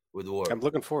 With the world. I'm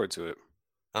looking forward to it.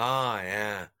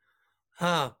 Yeah.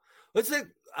 Huh. It's like,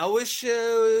 I wish we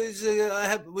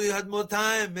had more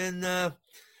time, and the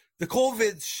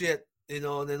COVID shit, and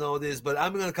all this, but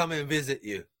I'm going to come and visit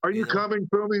you. Are you coming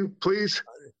for me, please?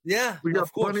 Yeah. We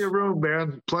got plenty of room,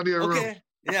 man. Plenty of room.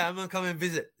 Yeah, I'm going to come and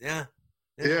visit. Yeah.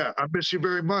 Yeah, I miss you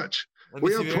very much.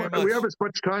 We have as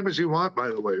much time as you want, by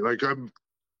the way. Like, I'm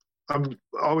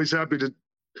always happy to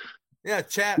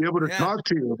chat. Be able to talk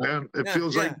to you, man. It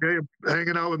feels like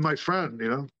hanging out with my friend,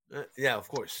 yeah, of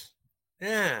course.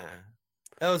 Yeah,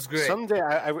 that was great. Someday,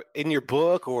 I in your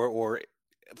book or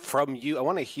from you, I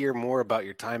want to hear more about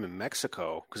your time in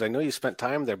Mexico, because I know you spent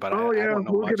time there, but I don't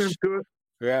know much. Get into it.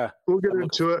 Yeah, we'll get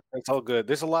into it. It's all good.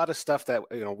 There's a lot of stuff that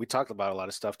we talked about a lot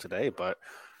of stuff today, but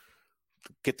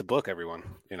get the book, everyone.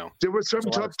 There were some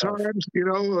tough times,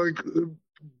 like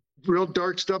real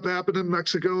dark stuff happened in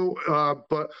Mexico,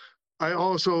 but I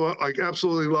also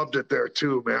absolutely loved it there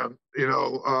too, man. It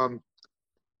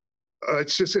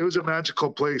was a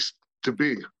magical place to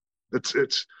be. It's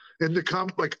in the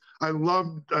I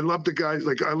loved the guys.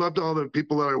 Like, I loved all the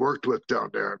people that I worked with down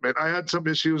there. Man, I had some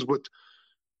issues with,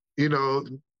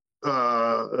 the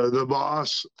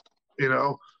boss,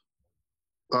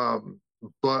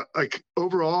 but like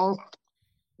overall,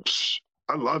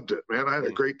 I loved it, man. I had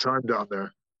a great time down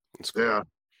there. That's cool. Yeah.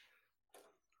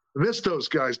 I miss those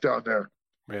guys down there.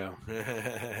 Yeah.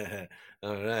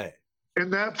 All right.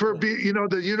 And that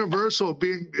the Universal,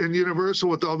 being in Universal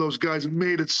with all those guys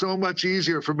made it so much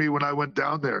easier for me when I went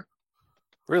down there.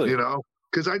 Really?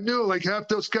 Because I knew, like, half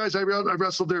those guys, I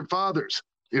wrestled their fathers,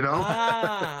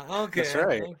 Ah, okay. That's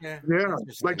right. Okay. Yeah.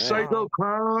 Like Psycho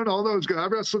Clown, all those guys. I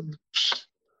wrestled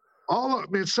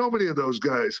so many of those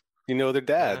guys. Their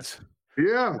dads.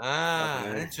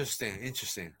 Yeah. Interesting.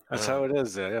 That's how it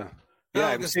is there, yeah. Yeah,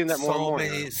 I've seen that more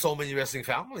and more. So many wrestling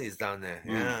families down there.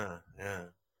 Yeah.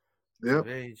 Yeah.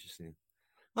 Very interesting.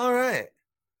 All right.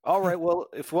 Well,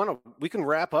 if we can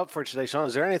wrap up for today, Sean.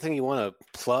 Is there anything you want to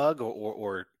plug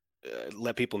or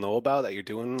let people know about that you're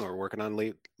doing or working on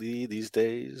lately these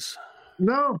days?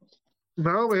 No,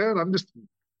 man. I'm just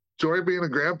enjoying being a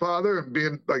grandfather and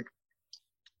being like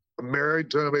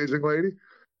married to an amazing lady,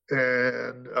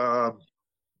 and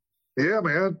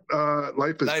man,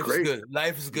 life is great.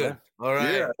 Life is good. Yeah. All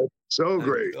right. Yeah, it's so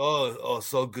great. Oh,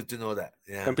 so good to know that.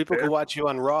 Yeah. And people can watch you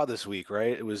on Raw this week,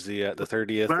 right? It was the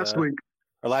 30th.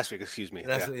 Last week, excuse me.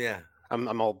 Yeah.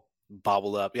 I'm all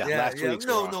bobbled up. Yeah. Last week's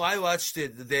No, Raw. I watched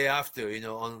it the day after,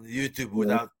 on YouTube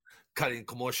without cutting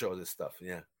commercials and stuff.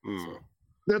 Yeah. So.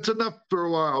 That's enough for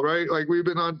a while, right? Like, we've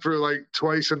been on for like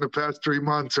twice in the past 3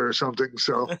 months or something.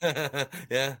 So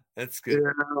yeah, that's good.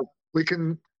 Yeah, we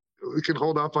can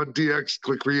hold off on DX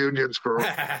click reunions for a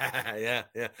while. Yeah.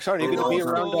 Sorry, are you going to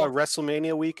be around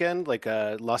WrestleMania weekend, like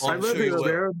Los Angeles? I live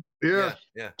here, man.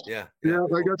 Yeah.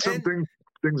 I got some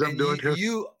things I'm doing here.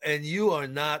 You are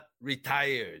not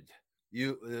retired.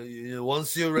 You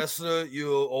once you're a wrestler,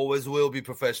 you always will be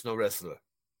professional wrestler.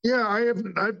 Yeah, I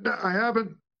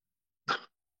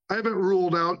haven't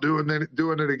ruled out doing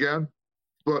it again,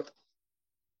 but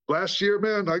last year,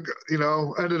 man, I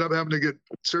ended up having to get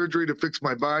surgery to fix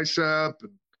my bicep,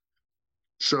 and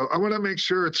so I want to make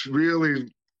sure it's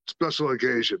really special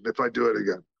occasion if I do it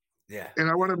again. Yeah, and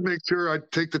I want to make sure I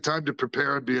take the time to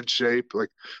prepare and be in shape. Like,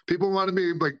 people wanted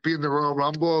me be in the Royal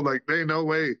Rumble, like, hey, no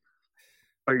way.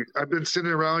 Like, I've been sitting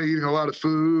around eating a lot of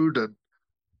food, and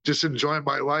just enjoying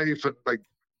my life and like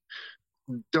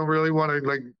don't really want to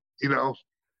like, you know,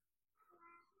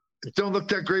 don't look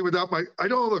that great without I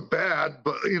don't look bad,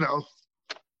 but you know,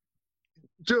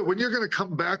 dude, when you're going to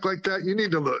come back like that, you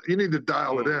need to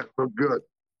dial it in. Look good.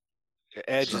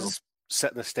 Edge is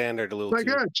setting the standard a little like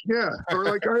too. Edge, yeah. Or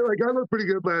like I looked pretty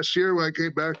good last year when I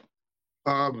came back.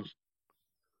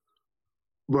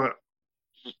 But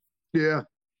yeah.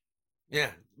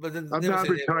 Yeah. But I'm not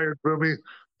retired for me,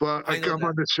 but I come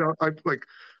on the show. I'm like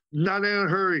not in a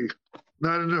hurry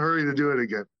to do it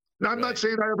again. I'm not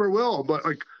saying I ever will, but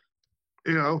like,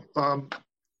 you know,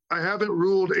 I haven't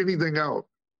ruled anything out.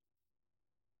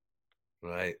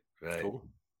 Right. Cool.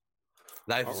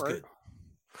 Life is good.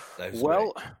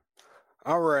 Well,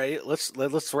 all right.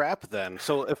 Let's wrap then.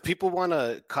 So, if people want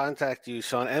to contact you,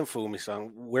 Sean and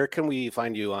Fumi-san, where can we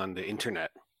find you on the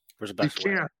internet? Where's the best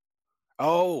way?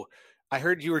 Oh, I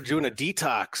heard you were doing a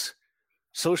detox,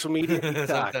 social media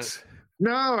detox.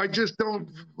 No, I just don't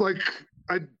like.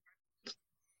 I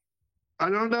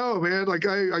don't know, man. Like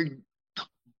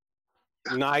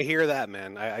No, I hear that,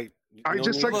 man. I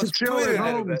just like to chill at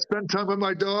home and spend time with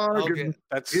my dog. Okay.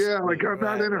 And like I'm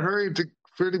not in a hurry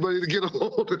for anybody to get a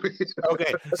hold of me.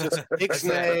 Okay, so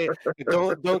Ixnay,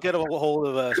 don't get a hold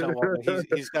of Sean Waltman.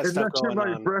 He's got stuff going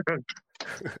on. Friend.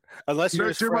 Unless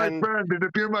you're my friend, and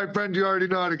if you're my friend, you already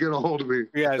know how to get a hold of me.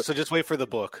 Yeah, so just wait for the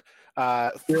book.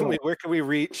 Fumi, where can we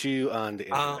reach you on the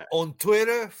internet? On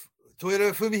Twitter,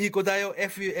 Fumihiko Dayo,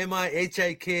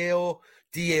 Fumihiko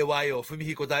Dayo,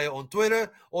 Fumihiko Dayo on Twitter,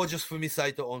 or just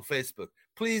Fumisaito on Facebook.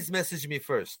 Please message me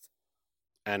first.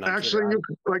 And actually,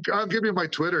 I'll give you my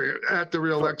Twitter at the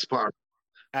Real X-PAC.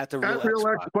 At the Real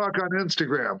X-PAC on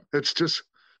Instagram. It's just,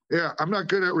 I'm not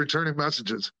good at returning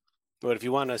messages. But if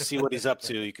you want to see what he's up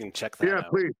to, you can check that out. Yeah,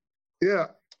 please. Yeah,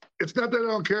 it's not that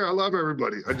I don't care. I love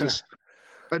everybody. I don't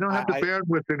have the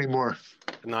bandwidth anymore.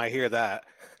 No, I hear that.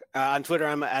 On Twitter,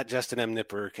 I'm at Justin M.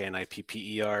 Nipper,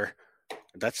 KNIPPER.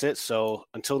 That's it. So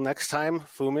until next time,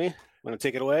 Fumi, want to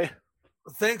take it away?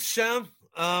 Thanks, Sean.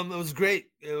 It was great.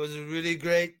 It was really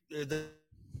great.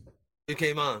 You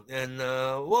came on, and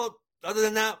well, other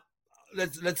than that,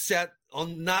 let's chat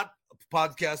on not a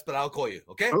podcast, but I'll call you.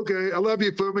 Okay. Okay. I love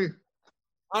you, Fumi.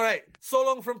 All right. So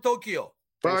long from Tokyo.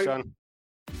 Bye. Thanks, Sean.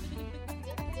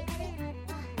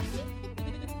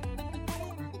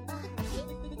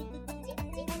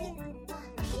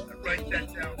 Write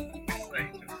that down.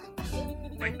 Write that.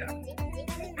 Write that.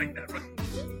 Write that.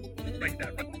 Write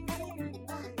that.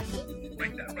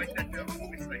 Write that down.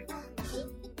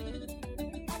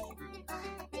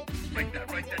 Write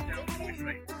that. Write that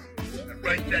down.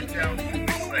 Write that down.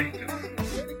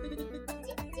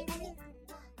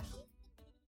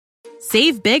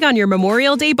 Save big on your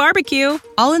Memorial Day barbecue,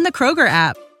 all in the Kroger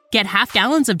app. Get half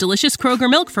gallons of delicious Kroger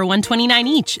milk for $1.29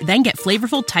 each. Then get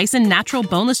flavorful Tyson natural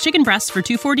boneless chicken breasts for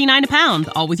 $2.49 a pound,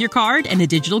 all with your card and a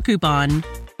digital coupon.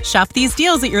 Shop these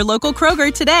deals at your local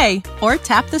Kroger today, or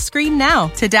tap the screen now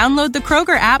to download the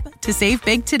Kroger app to save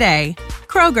big today.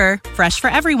 Kroger, fresh for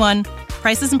everyone.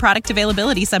 Prices and product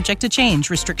availability subject to change.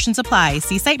 Restrictions apply.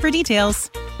 See site for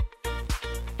details.